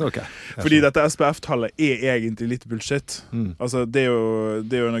høyt. Fordi dette SPF-tallet egentlig litt bullshit. Altså, det jo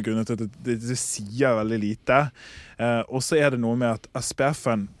en av grunnene til at det sier veldig lite. Og så det noe med at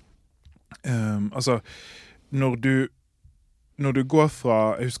SPF-en altså, når du går fra,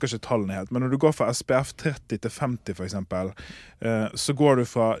 jeg husker ikke tallene helt, men når du går fra SPF 30 til 50 for eksempel, så går du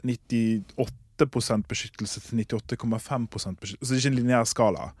fra 98% beskyttelse til 98,5% beskyttelse. Så det ikke en lineær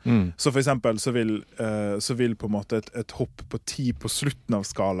skala. Så for eksempel så vil på en måte et hopp på 10 på slutten av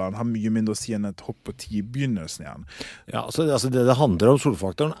skalaen ha mye mindre å si enn et hopp på 10 I begynnelsen igjen. Ja, altså det handler om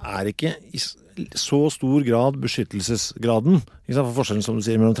solfaktoren ikke I så stor grad beskyttelsesgraden, ikke sant, for forskjellen som du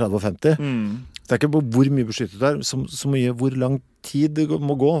sier mellom 30 og 50. Det ikke på hvor mye beskyttet så mye hvor lang tid det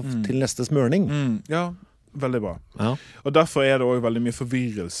må gå til neste smørning. Ja, veldig bra. Ja. Og derfor det også veldig mye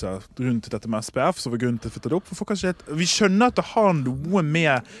forvirrelse rundt dette med SPF, så var grunnen til å flytte det opp. For vi skjønner at det har noe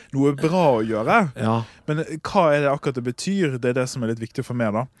med noe bra å gjøre, men hva det akkurat det betyr, det det som litt viktig for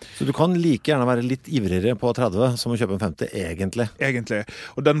meg da. Så du kan like gjerne være litt ivrigere på 30 som å kjøpe en 50, egentlig. Egentlig.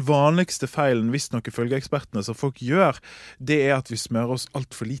 Og den vanligste feilen, hvis noe følger ekspertene, som folk gjør, det at vi smører oss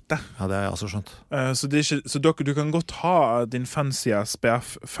alt for lite. Ja, det jeg altså skjønt. Så du kan godt ha din fancy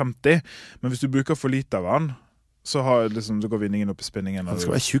SPF 50, men hvis du bruker for lite av den, så går vinningen opp I spinningen. Det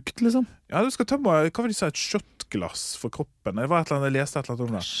skal være tjukt, liksom? Ja, du skal ta hva var de sa, et shotglass for kroppen. Det var et eller annet, jeg leste et eller annet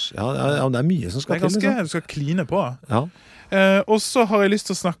om det. Ja, det mye som skal til, liksom. Du skal kline på. Ja. Og så har jeg lyst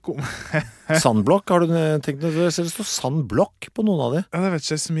til å snakke om Sandblokk, har du tenkt det står sandblokk på noen av de? Ja, det vet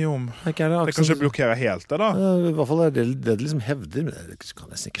ikke jeg så mye om. Det kanskje blokkerer helt det da. I hvert fall det liksom hevder, men jeg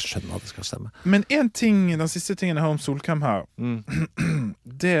kan nesten ikke skjønne at det skal stemme. Men den siste tingen jeg har om solkrem her,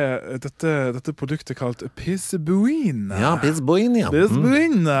 dette produktet kalt Pissbuin. Ja, Pissbuin, ja.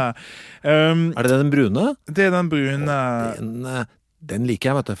 Pissbuin. Det den brune? Det den brune. Den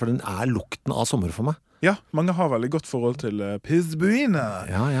liker jeg, vet du, for den lukten av sommer for meg. Ja, mange har veldig godt forhold til Pissbuin.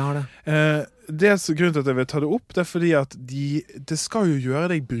 Ja, jeg har det. Det grunnen til at jeg vil ta det opp, det fordi at det skal jo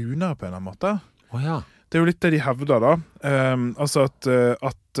gjøre deg brunere på en eller annen måte. Ja. Det jo litt det de hevder da. Altså at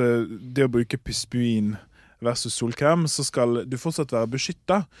det å bruke Pissbuin versus solkrem, så skal du fortsatt være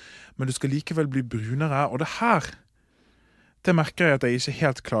beskyttet, men du skal likevel bli brunere. Og det merker jeg at jeg ikke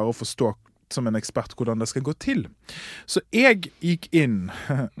helt klarer å forstå som en ekspert hvordan det skal gå til. Så jeg gikk inn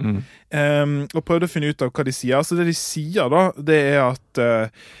og prøvde å finne ut av hva de sier. Så det de sier da, det at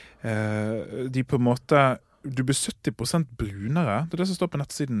de på en måte du blir 70% brunere. Det det som står på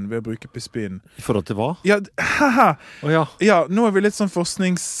nettsiden ved å bruke Pissbuin. I forhold til hva? Ja, ja, nå vi litt sånn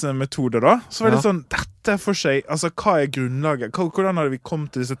forskningsmetode da. Så var det litt sånn, dette for seg, altså hva grunnlaget? Hvordan hadde vi kommet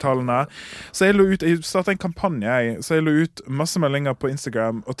til disse tallene? Så jeg startet en kampanje, så jeg lå ut masse meldinger på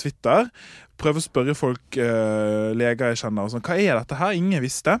Instagram og Twitter, prøve å spørre folk, leger jeg kjenner, og sånn, hva dette her? Ingen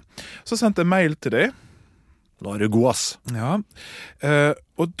visste. Så sendte jeg mail til dem. Nå det god, ass. Ja,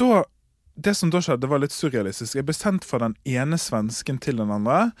 og da det som da skjedde var litt surrealistisk. Jeg ble sendt fra den ene svensken til den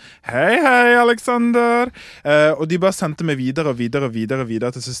andre. Hei, Alexander! Og de bare sendte meg videre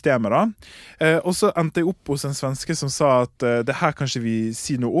til systemet da. Og så endte jeg opp hos en svenske som sa at det her kan ikke vi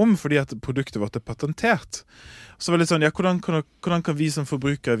si noe om, fordi at produktet vårt patentert. Så var det litt sånn, ja, hvordan kan vi som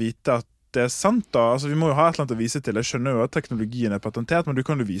forbrukere vite at det sant da? Altså, vi må jo ha et eller annet å vise til. Jeg skjønner jo at teknologien patentert, men du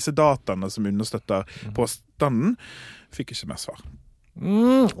kan jo vise dataene som understøtter påstanden. Fikk ikke mer svar.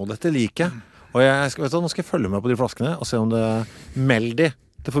 Og dette liker jeg. Og nå skal jeg følge med på de flaskene og se om det melder de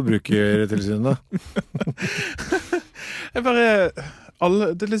til forbrukertilsynet.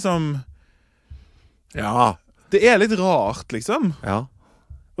 Det liksom... Ja. Det litt rart, liksom. Ja.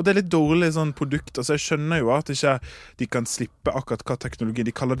 Og det litt dårlig sånn produkt. Altså, jeg skjønner jo at ikke de kan slippe akkurat hva teknologien.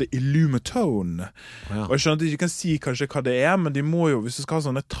 De kaller det Illumatone. Ja. Og jeg skjønner at de ikke kan si kanskje hva det men de må jo, hvis du skal ha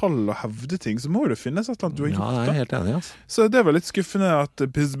sånne tall og hevde ting, så må jo det finnes et eller annet du har gjort. Ja, jeg helt enig, altså. Så det var litt skuffende at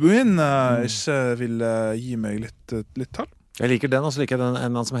Pizbuin ikke ville gi meg litt tall. Jeg liker den, og så liker jeg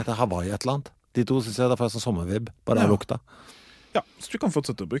en som heter Hawaii et eller annet. De to synes jeg det får en sånn sommervibb, bare lukta. Ja, så du kan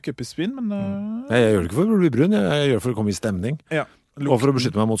fortsette å bruke Pizbuin, men... Jeg gjør det ikke for å bli brun, jeg gjør det for å komme i stemning. Ja. Og for å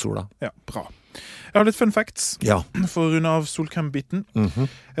beskytte meg mot sola. Ja, bra. Jeg har litt fun facts for å runde av solkrembiten.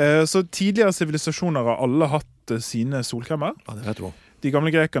 Så tidligere sivilisasjoner har alle hatt sine solkremmer. Ja, det vet du. De gamle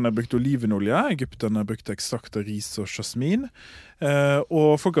grekerne brukte olivenolje, egypterne brukte ekstrakt av ris og jasmin,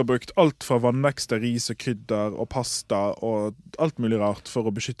 og folk har brukt alt fra vannvekster, ris og krydder og pasta og alt mulig rart for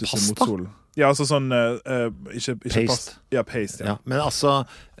å beskytte seg mot solen. Ja, altså sånn ikke paste. Ja, paste, ja. Men altså,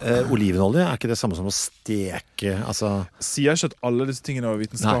 olivenolje ikke det samme som å steke, altså... Sier ikke at alle disse tingene var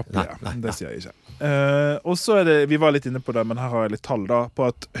vitenskapelige. Nei. Det sier jeg ikke. Og så det, vi var litt inne på det, men her har jeg litt tall da, på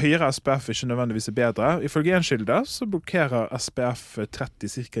at høyere SPF ikke nødvendigvis bedre. Ifølge en kilde så blokkerer SPF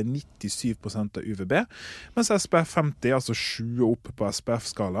 30 ca. 97% av UVB, mens SPF 50, altså 20 opp på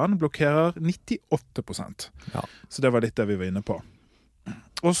SPF-skalaen, blokkerer 98%. Ja. Så det var litt det vi var inne på.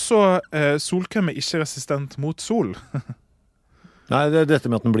 Og så solkrem ikke resistent mot sol. Nei, det dette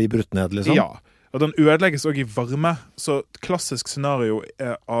med at den blir brutt ned, liksom. Ja, og den ødelegges også i varme. Så klassisk scenario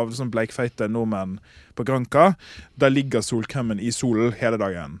av sånn bleikfeite nordmenn på Granca, der ligger solkremen i solen hele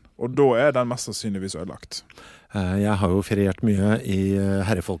dagen. Og da den mest sannsynligvis ødelagt. Jeg har jo feriert mye i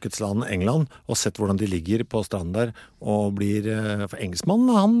herrefolkets land, England, og sett hvordan de ligger på stranden der, og blir, for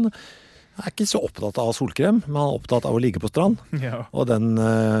engelskmannen, han ikke så opptatt av solkrem, men han opptatt av å ligge på strand. Ja. Og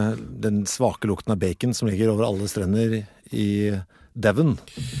den svake lukten av bacon som ligger over alle strender i Devon.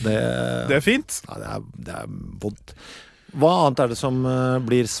 Det fint. Ja, det vondt. Hva annet det som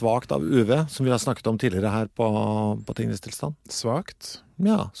blir svakt av UV, som vi har snakket om tidligere her på Tingenes tilstand? Svakt?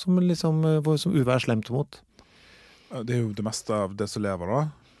 Ja, som UV slemt mot. Det jo det meste av det som lever da.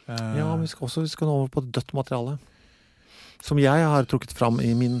 Ja, vi skal nå over på dødt materiale. Som jeg har trukket fram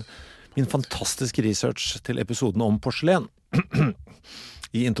i min fantastiske research til episoden om porselen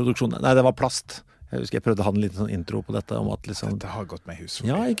i introduksjonen. Nei, det var plast. Jeg husker jeg prøvde å ha en liten sånn intro på dette om at liksom... Dette har gått meg i hus.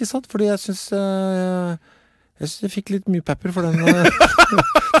 Ja, ikke sant? Fordi jeg synes jeg fikk litt mye pepper for den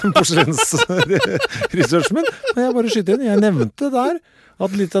porselensresearchen min. Men jeg bare skyter inn. Jeg nevnte der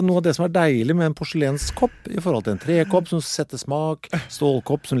at litt av noe av det som deilig med en porselenskopp i forhold til en trekopp som setter smak,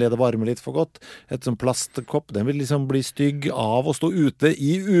 stålkopp som leder varme litt for godt, et sånn plastkopp, den vil liksom bli stygg av å stå ute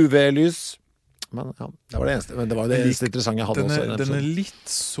i UV-lys. Men ja, det var det eneste, men det var det eneste interessante jeg hadde også. Den litt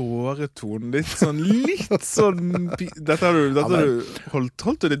såre tonen, litt sånn dette har du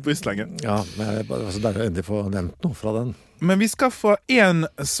holdt ditt bryst lenge. Ja, men det er så deilig å endelig få nevnt noe fra den. Men vi skal fra en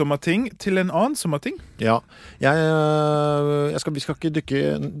sommerting til en annen sommerting. Ja, vi skal ikke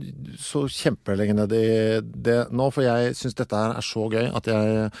dykke så kjempelenge ned i det nå, for jeg synes dette her så gøy at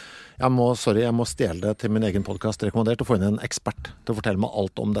jeg må stjele det til min egen podcast rekommendert og få inn en ekspert til å fortelle meg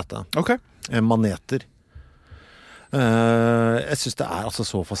alt om dette. Ok. Maneter. Jeg synes det altså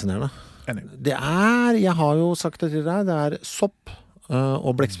så fascinerende. Enig. Jeg har jo sagt det til deg, det sopp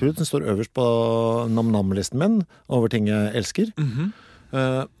og blekksprut som står øverst på nam-nam-listen min over ting jeg elsker.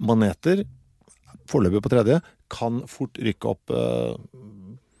 Maneter, foreløpig på tredje, kan fort rykke opp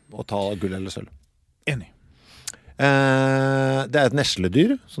og ta gull eller sølv. Enig. Det et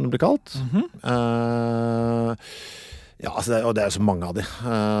nesledyr, som det blir kalt. Ja, altså det jo så mange av de.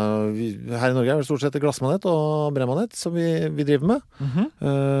 Her i Norge det stort sett glassmanet og bremanet som vi driver med.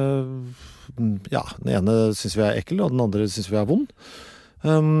 Ja, den ene synes vi ekkel, og den andre synes vi vond.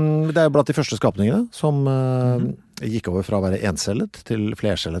 Det jo blant de første skapningene som gikk over fra å være encellet til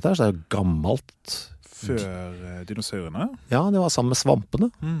flercellet her, så det jo gammelt. Før dinosaurene? Ja, det var sammen med svampene,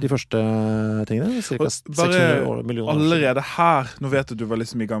 de første tingene. Cirka 600 millioner. Allerede her, nå vet du var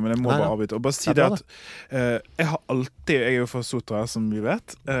liksom i gang, men jeg må bare avbryte. Og bare si det at jeg er jo fra Sotra, som vi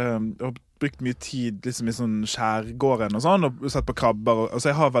vet, og brukt mye tid liksom, i sånn skjærgården og sånn, og sett på krabber.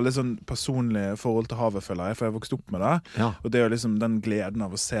 Altså, jeg har veldig sånn personlig forhold til havet, føler jeg, for jeg har vokst opp med det. Ja. Og det er jo liksom den gleden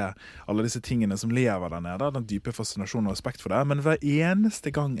av å se alle disse tingene som lever der nede, den dype fascinasjonen og respekt for det. Men hver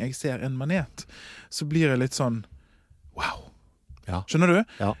eneste gang jeg ser en manet, så blir jeg litt sånn, wow. Ja. Skjønner du?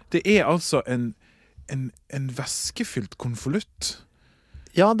 Ja. Det er altså en væskefylt konvolutt.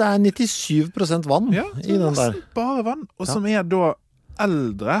 Ja, det er 97% vann i den der. Nesten bare vann, og som er da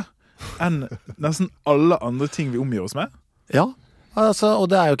eldre enn nesten alle andre ting vi omgir oss med. Ja, altså, og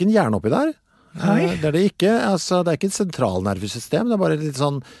det er jo ikke en hjerne oppi der. Nei. Det er det ikke. Altså, det er ikke et sentralnervesystem, det er bare litt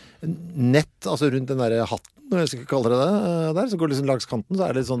sånn nett, altså rundt den der hatten, når jeg skal kalle det der, så går det liksom langs kanten, så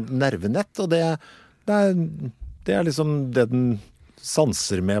er det litt sånn nervenett, og det er liksom det den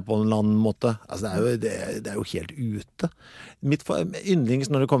sanser med på en eller annen måte. Altså det er jo helt ute. Mitt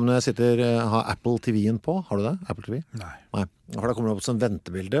yndlings når jeg har Apple TV-en på. Har du det? Apple TV? Nei. For da kommer det opp sånn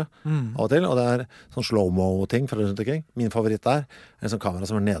ventebilde av og til, og det er sånn slow-mo-ting fra rundt omkring. Min favoritt der er en sånn kamera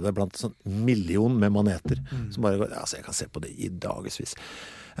som er nede blant sånn million med maneter, som bare går, altså jeg kan se på det i dagesvis.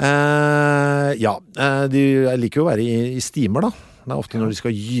 Jeg liker jo å være i stimer da. Det er ofte når de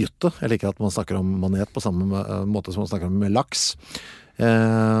skal gyte. Jeg liker at man snakker om manet på samme måte som man snakker om laks.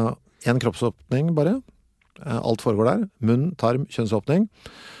 En kroppsåpning bare. Alt foregår der. Munn, tarm, kjønnsåpning.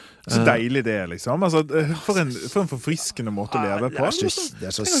 Så deilig det liksom. Altså, for en forfriskende måte å leve på. Hva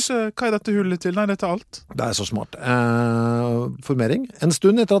er dette hullet til? Nei, dette er alt. Det er så smart. Formering. En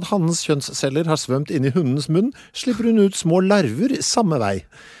stund etter at hannens kjønnsceller har svømt inn i hundens munn, slipper hun ut små larver samme vei.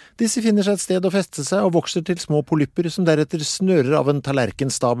 Disse finner seg et sted å feste seg og vokser til små polypper som deretter snører av en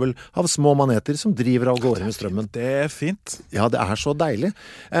tallerkenstabel av små maneter som driver av gårde med strømmen. Det er fint. Ja, det er så deilig.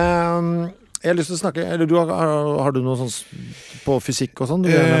 Jeg har lyst til å snakke, eller har du noe sånn på fysikk og sånn?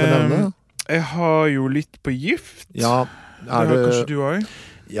 Jeg har jo litt på gift. Ja. Det har kanskje du også?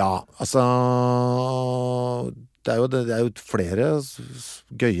 Ja, altså det er jo flere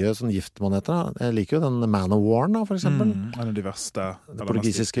gøye sånn giftmaneter. Jeg liker jo den Man of War, for eksempel. En av de verste. Det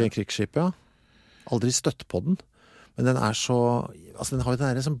portugisiske krigsskipet, ja. Aldri støtt på den. Men den er så... Altså, den har jo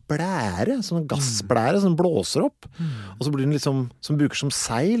den der sånn blære, sånn gassblære som blåser opp. Og så blir den liksom, som bruker som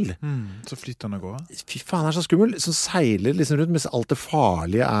seil. Så flytter den å gå. Fy faen, den er så skummel. Som seiler liksom rundt, mens alt det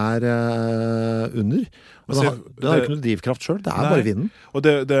farlige er under. Og den har jo ikke noe drivkraft selv, det er bare vinden. Og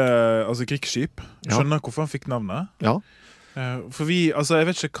det altså krigsskip, skjønner hvorfor han fikk navnet? Ja. For jeg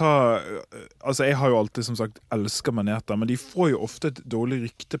vet ikke hva jeg har jo alltid som sagt elsket maneter, men de får jo ofte et dårlig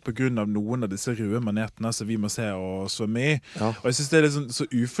rykte på grunn av noen av disse røde manetene som vi må se og svømme i, og jeg synes det er liksom så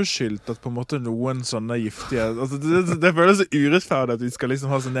uforskyldt at på en måte noen sånne giftige det føles så urettferdig at vi skal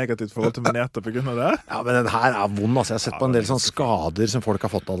liksom ha så negativt forhold til maneter på grunn av det. Ja, men den her er vond, altså. Jeg har sett på en del sånne skader som folk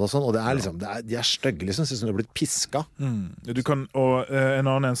har fått av det og sånn, og det er liksom, de er stygge liksom, synes de har blitt pisket. Og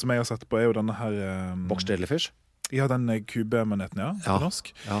en annen som jeg har sett på er jo denne her Box Jellyfish. Ja, den kubemaneten, på norsk.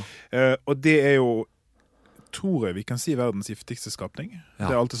 Ja. Og det er jo, tror jeg vi kan si, verdens giftigste skapning. Ja.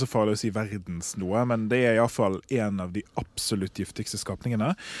 Det er alltid så farlig å si verdens noe, men det er i hvert fall en av de absolutt giftigste skapningene.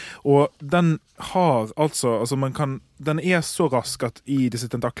 Og den har den er så rask at i disse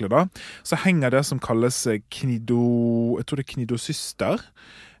tentakler da, så henger det som kalles jeg tror det er knidocyster.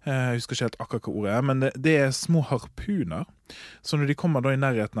 Jeg husker ikke helt akkurat hva ordet er, men det er små harpuner. Så når de kommer da i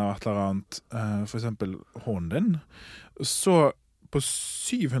nærheten av et eller annet, for eksempel hånden din, så på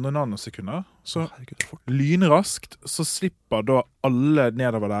 700 nanosekunder, så lynraskt, så slipper da alle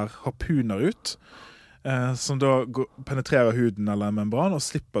nedover der harpuner ut, som da penetrerer huden eller membran, og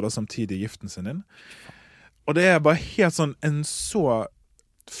slipper da samtidig giften sin inn. Og det er bare helt sånn en så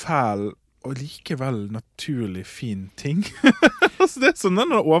fæl og likevel naturlig fin ting. Altså det er sånn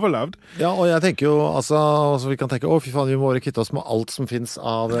den har overlevd. Ja, og jeg tenker jo, altså vi kan tenke, fy faen, vi må bare kitte oss med alt som finnes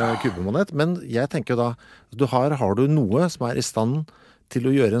av kubemanet, men jeg tenker jo da, har du noe som er i stand til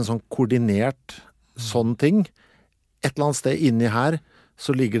å gjøre en sånn koordinert sånn ting. Et eller annet sted inni her,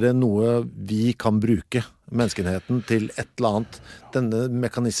 så ligger det noe vi kan bruke menneskenheten til et eller annet. Denne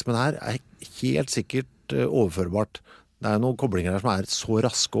mekanismen her er helt sikkert overførbart. Det er noen koblinger her som er så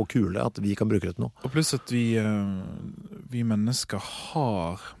raske og kule at vi kan bruke det til noe. Og pluss at vi mennesker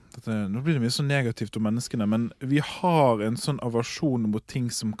har... Nå blir det mye så negativt om menneskene, men vi har en sånn aversjon mot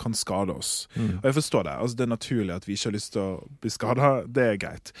ting som kan skade oss. Og jeg forstår det. Altså, det er naturlig at vi ikke har lyst til å bli skadet. Det er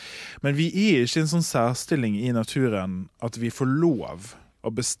greit. Men vi er ikke i en sånn særstilling i naturen at vi får lov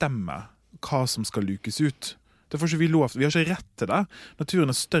å bestemme hva som skal lukes ut. Det får ikke vi lov. Vi har ikke rett til det. Naturen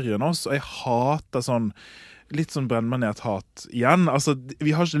er større enn oss, og jeg hater sånn litt sånn brennmanert hat igjen. Altså,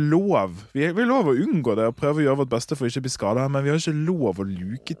 vi har ikke lov. Vi har lov å unngå det og prøve å gjøre vårt beste for å ikke bli skadet, men vi har ikke lov å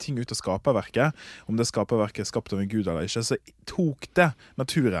luke ting ut av skaperverket. Om det skaperverket skapt av en gud eller ikke, så tok det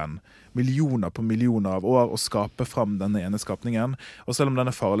naturen millioner på millioner av år å skape fram denne ene skapningen. Og selv om den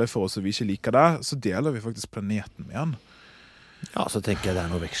er farlig for oss og vi ikke liker det, så deler vi faktisk planeten med den. Ja, så tenker jeg det er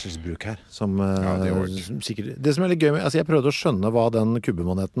noe vekselsbruk her som, sikkert, det som er litt gøy med, altså jeg prøvde å skjønne hva den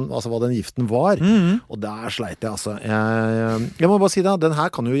kubbemoneten, altså hva den giften var, og der sleit jeg altså. Jeg må bare si det, den her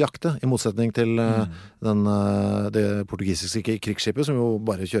kan jo jakte, i motsetning til det portugisiske krigsskipet, som jo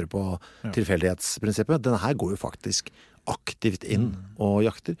bare kjører på tilfeldighetsprinsippet. Den her går jo faktisk aktivt inn og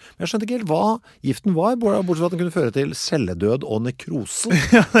jakter. Men jeg skjønte ikke helt hva giften var, bortsett fra at den kunne føre til celledød og nekrose.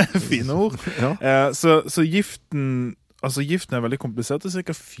 Ja, det er fine ord. Så giften... Altså, giften er veldig komplisert. Det er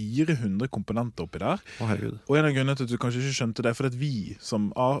ca. 400 komponenter oppi der. Og en av grunnene til at du kanskje ikke skjønte det, er fordi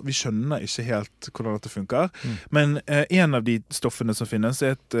at vi skjønner ikke helt hvordan dette funker. Men en av de stoffene som finnes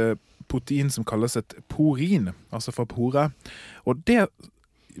er et protein som kalles et porin, altså fra pore. Og det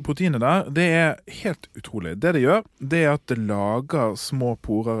proteinet der, det er helt utrolig. Det gjør, det er at det lager små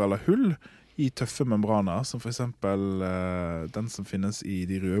porer eller hull i tøffe membraner, som for eksempel den som finnes i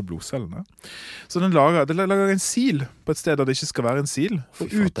de røde blodcellene. Så det lager en sil på et sted der det ikke skal være en sil.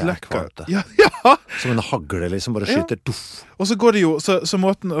 Og utlekker. Ja. Som en hagle liksom, bare skyter duff. Og så går det jo, så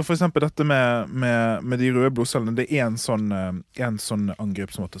måten, for eksempel dette med de røde blodcellene, det er en sånn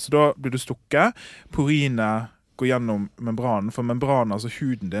angrepsmåte. Så da blir du stukket, porinet går gjennom membranen, for membranen, altså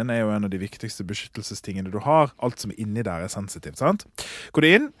huden din, er jo en av de viktigste beskyttelsestingene du har. Alt som er inni der er sensitivt, sant? Går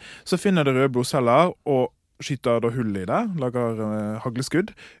det inn, så finner det røde blodceller, og skyter da hull i det, lager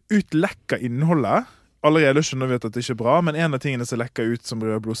hagleskudd, utlekker innholdet. Allerede skjønner vi at det ikke er bra, men en av tingene som lekker ut som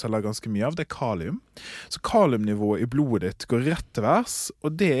røde blodceller ganske mye av, det er kalium. Så kaliumnivået i blodet ditt går rett til værs,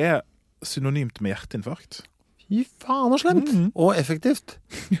 og det er synonymt med hjerteinfarkt. Fy faen, og slemt. Og effektivt.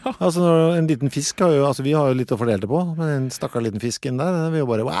 Ja. Altså, en liten fisk har jo, altså vi har jo litt å fordele det på, men en stakkars liten fisk inn der, den vil jo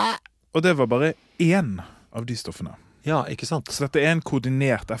bare, Og det var bare én av de stoffene. Ja, ikke sant? Så dette er en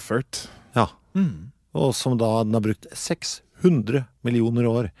koordinert effort. Ja. Og som da den har brukt 600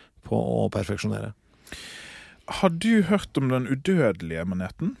 millioner år på å perfeksjonere. Har du hørt om den udødelige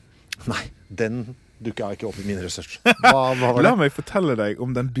maneten? Nei, den dukker jeg ikke opp i min research. Hva var det? La meg fortelle deg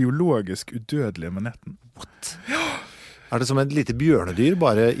om den biologisk udødelige maneten. What? Er det som et lite bjørnedyr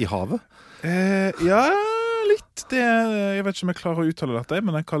bare i havet? Ja, litt. Jeg vet ikke om jeg klarer å uttale dette,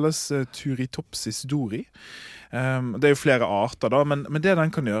 men den kalles Turritopsis dori. Det er jo flere arter da, men det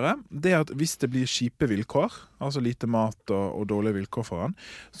den kan gjøre, det er at hvis det blir kjipe vilkår, altså lite mat og dårlige vilkår for den,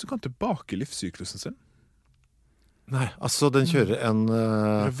 så kan den tilbake i livssyklusen sin. Nei, altså den kjører en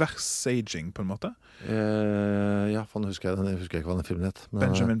reverse aging på en måte. Ja, faen husker jeg ikke hva den filmen het. Men,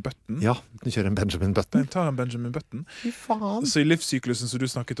 Benjamin Button. Ja, den kjører en Benjamin Button. Den tar en Benjamin Button. Fy faen. Så i livssyklusen som du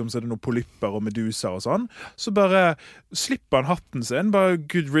snakket om, så er det noen polypper og meduser og sånn. Så bare slipper han hatten sin, bare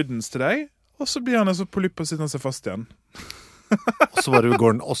good riddance til deg, og så blir han altså polypper sitter han seg fast igjen. Og så bare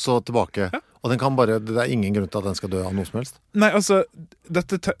går den også tilbake. Ja. Og den kan bare, det er ingen grunn til at den skal dø av noe som helst? Nei, altså,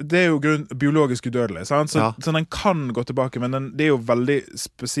 det er jo biologisk udødelig, sant? Så den kan gå tilbake, men det er jo veldig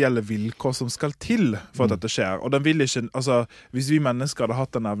spesielle vilkår som skal til for at dette skjer. Og den vil ikke, altså, hvis vi mennesker hadde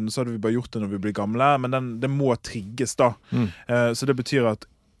hatt den evnen, så hadde vi bare gjort det når vi blir gamle, men det må trigges da. Så det betyr at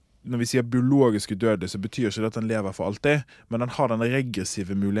når vi sier biologisk udødelig, så betyr ikke det at den lever for alltid, men den har den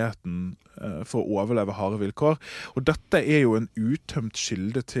regressive muligheten for å overleve harde vilkår. Og dette er jo en utømt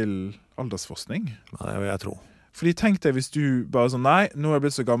kilde til aldersforskning. Ja, det vil jeg tro. Fordi tenk deg hvis du bare sånn, nei, nå er jeg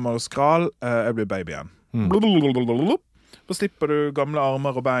blitt så gammel og skral, jeg blir baby igjen. Da slipper du gamle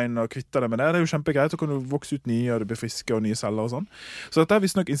armer og bein og kvitter deg med det. Det er jo kjempegreit, da kan du vokse ut nye, og du blir friske og nye celler og sånn. Så dette har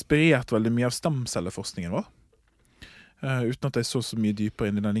visst nok inspirert veldig mye av stamcelleforskningen vår. Uten at jeg så mye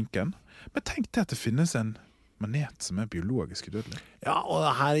dypere inn i den linken. Men tenk til at det finnes en manet som er biologisk udødelig. Ja, og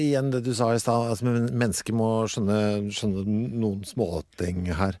her igjen det du sa i sted, altså mennesker må skjønne noen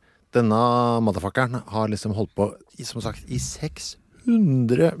småting her. Denne motherfuckeren har liksom holdt på, som sagt, i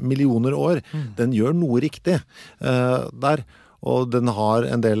 600 millioner år. Den gjør noe riktig der. Og den har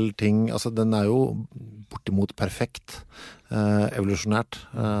en del ting, altså den er jo bortimot perfekt evolusjonært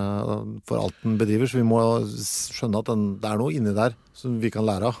for alt den bedriver, så vi må skjønne at det er noe inni der som vi kan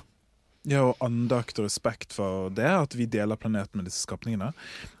lære av. Ja, og andakt og respekt for det, at vi deler planeten med disse skapningene.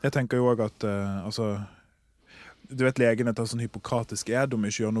 Jeg tenker jo også at, altså, du vet legene tar sånn hypokratisk ed om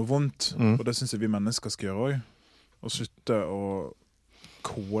ikke gjør noe vondt, og det synes jeg vi mennesker skal gjøre også. Og slutte å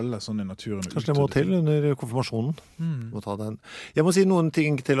kåle sånn i naturen. Kanskje det må til under konfirmasjonen. Må ta den. Jeg må si noen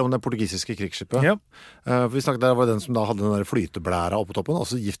ting til om det portugisiske krigsskipet. Ja. For vi snakket der var den som da hadde den der flyteblæra oppe på toppen,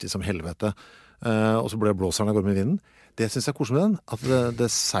 også giftig som helvete. Og så ble blåseren av gårde med vinden. Det synes jeg er koselig med den, at det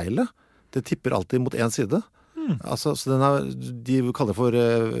seilet, det tipper alltid mot en side. Altså, så de kaller det for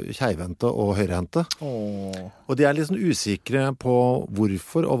keivhendte og høyrehendte. Og de er litt sånn usikre på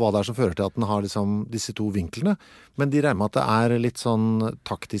hvorfor og hva det er som fører til at den har liksom disse to vinklene. Men de regner med at det er litt sånn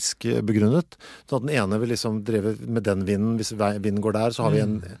taktisk begrunnet. Så at den ene vil liksom dreve med den vinden. Hvis vinden går der, så har vi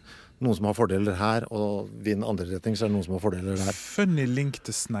noen som har fordeler her, og vind andre retning, så er det noen som har fordeler der. Funny link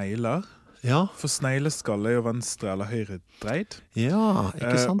til snegler. Ja. For snegleskall er jo venstre eller høyre dreid. Ja,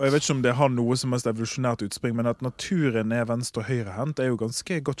 ikke sant? Og jeg vet ikke om det har noe som helst evolusjonært utspring, men at naturen er venstre- og høyrehendt er jo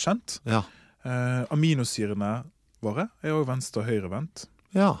ganske godt kjent. Ja. Aminosyrene våre er jo venstre- og høyrevendt.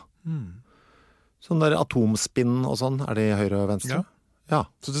 Ja. Sånn der atomspinn og sånn, er det høyre og venstre? Ja. Ja.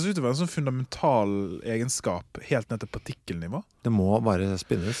 Så det ser ut til å være en sånn fundamental egenskap helt ned til partikkelnivå. Det må bare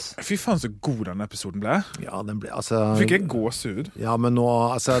spinnes. Fy faen så god denne episoden ble. Ja, den ble, altså... Fikk jeg gåsehud? Ja, men nå,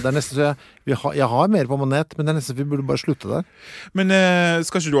 altså, det er nesten så jeg har mer på manet, men det er nesten så vi burde bare slutte der. Men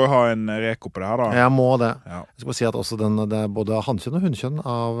skal ikke du ha en reko på det her da? Jeg må det. Ja. Jeg skal bare si at også det er både hannkjønn og hunnkjønn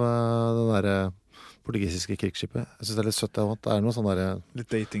av den der portugisiske krigsskipet. Jeg synes det er litt søtt av at det er noe sånn der...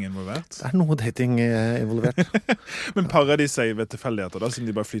 Litt dating involvert? Det er noe dating involvert. Men parer de seg ved tilfeldigheter da, siden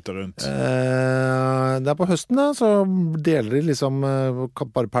de bare flyter rundt? Det er på høsten da, så deler de liksom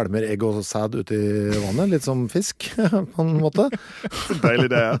bare pælmer egg og sæd ut i vannet, litt som fisk, på en måte. Så deilig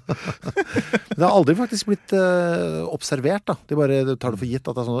det er. Det har aldri faktisk blitt observert da. De bare tar det for gitt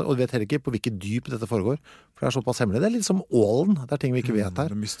at det er sånn, og de vet heller ikke på hvilket dyp dette foregår. For det er såpass hemmelig. Det er litt som ålen. Det er ting vi ikke vet her.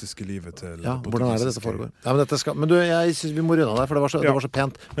 Det mystiske livet til... Ja, hvordan er det dette foregår? Ja, men du, jeg synes vi må runde av der, for det var så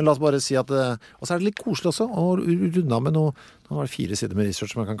pent. Men la oss bare si at og så er det litt koselig også å runde av med noe. Nå var det 4 sider med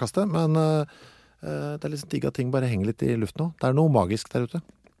research som jeg kan kaste, men det er litt digg at ting bare henger litt i luften nå. Det er noe magisk der ute.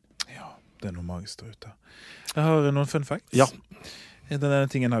 Ja, det er noe magisk der ute. Jeg har noen fun facts. Ja. Denne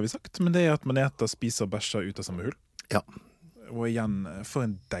tingen har vi sagt, men det er at maneter spiser bæsjer ut av samme hull. Ja. Og igjen, for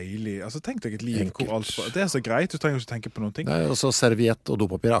en deilig... Altså, tenk deg et liv hvor alt... Det er så greit, du trenger ikke tenke på noen ting. Nei, også serviett og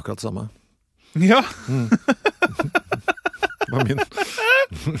dopapir er akkurat det samme. Ja! Det var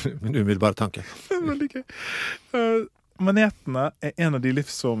min umiddelbare tanke. Veldig gøy. Manetene er en av de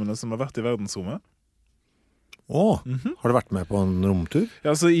livsformene som har vært i verdensrommet. Har du vært med på en romtur?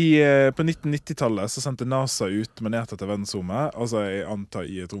 Ja, altså på 1990-tallet så sendte NASA ut maneter til verdensrommet, altså jeg antar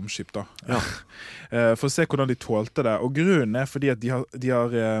i et romskip da, for å se hvordan de tålte det. Og grunnen er fordi at de har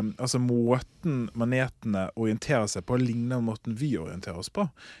altså måten manetene orienterer seg på ligner måten vi orienterer oss på.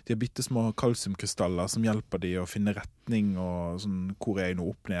 De har bittesmå kalsiumkrystaller som hjelper de å finne retning og sånn, hvor er jeg nå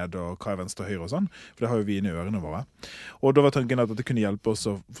opp ned og hva er venstre og høyre og sånn, for det har jo vi inne i ørene våre. Og da var tanken at det kunne hjelpe oss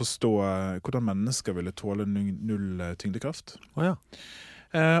å forstå hvordan mennesker ville tåle null tyngdekraft.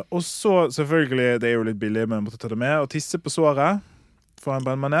 Og så selvfølgelig, det er jo litt billig, men jeg måtte ta det med, å tisse på såret for en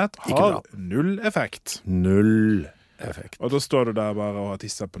brennmanet har null effekt. Null effekt. Og da står du der bare og har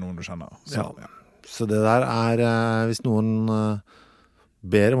tisset på noen du kjenner. Så det der er, hvis noen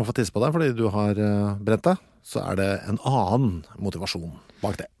ber om å få tisse på deg fordi du har brent deg, så er det en annen motivasjon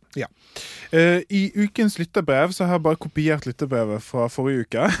bak det. Ja. I ukens lytterbrev så har jeg bare kopiert lytterbrevet fra forrige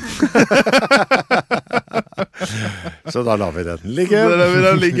uke. Så da lar vi den ligge.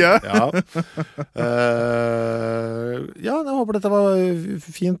 Ja, jeg håper dette var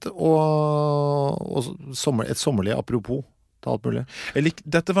fint og et sommerlig apropos til alt mulig.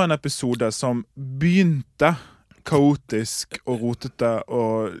 Dette var en episode som begynte kaotisk og rotete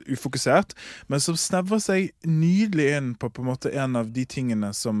og ufokusert, men som snevrer seg nydelig inn på en måte en av de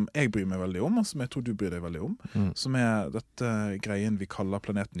tingene som jeg bryr meg veldig om, og som jeg tror du bryr deg veldig om, som er dette greien vi kaller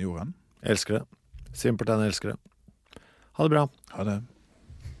planeten Jorden. Jeg elsker det. Simpelthen elsker det. Ha det bra. Ha det.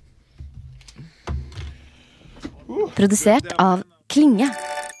 Produsert av Klinge.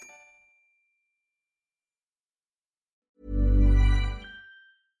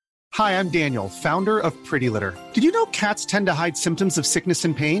 Hi, I'm Daniel, founder of Pretty Litter. Did you know cats tend to hide symptoms of sickness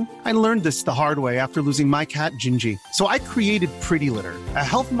and pain? I learned this the hard way after losing my cat, Gingy. So I created Pretty Litter, a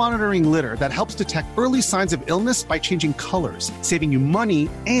health monitoring litter that helps detect early signs of illness by changing colors, saving you money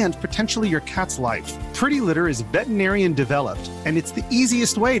and potentially your cat's life. Pretty Litter is veterinarian developed, and it's the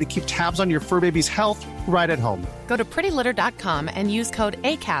easiest way to keep tabs on your fur baby's health right at home. Go to prettylitter.com and use code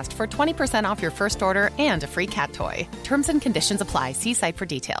ACAST for 20% off your first order and a free cat toy. Terms and conditions apply. See site for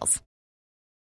details.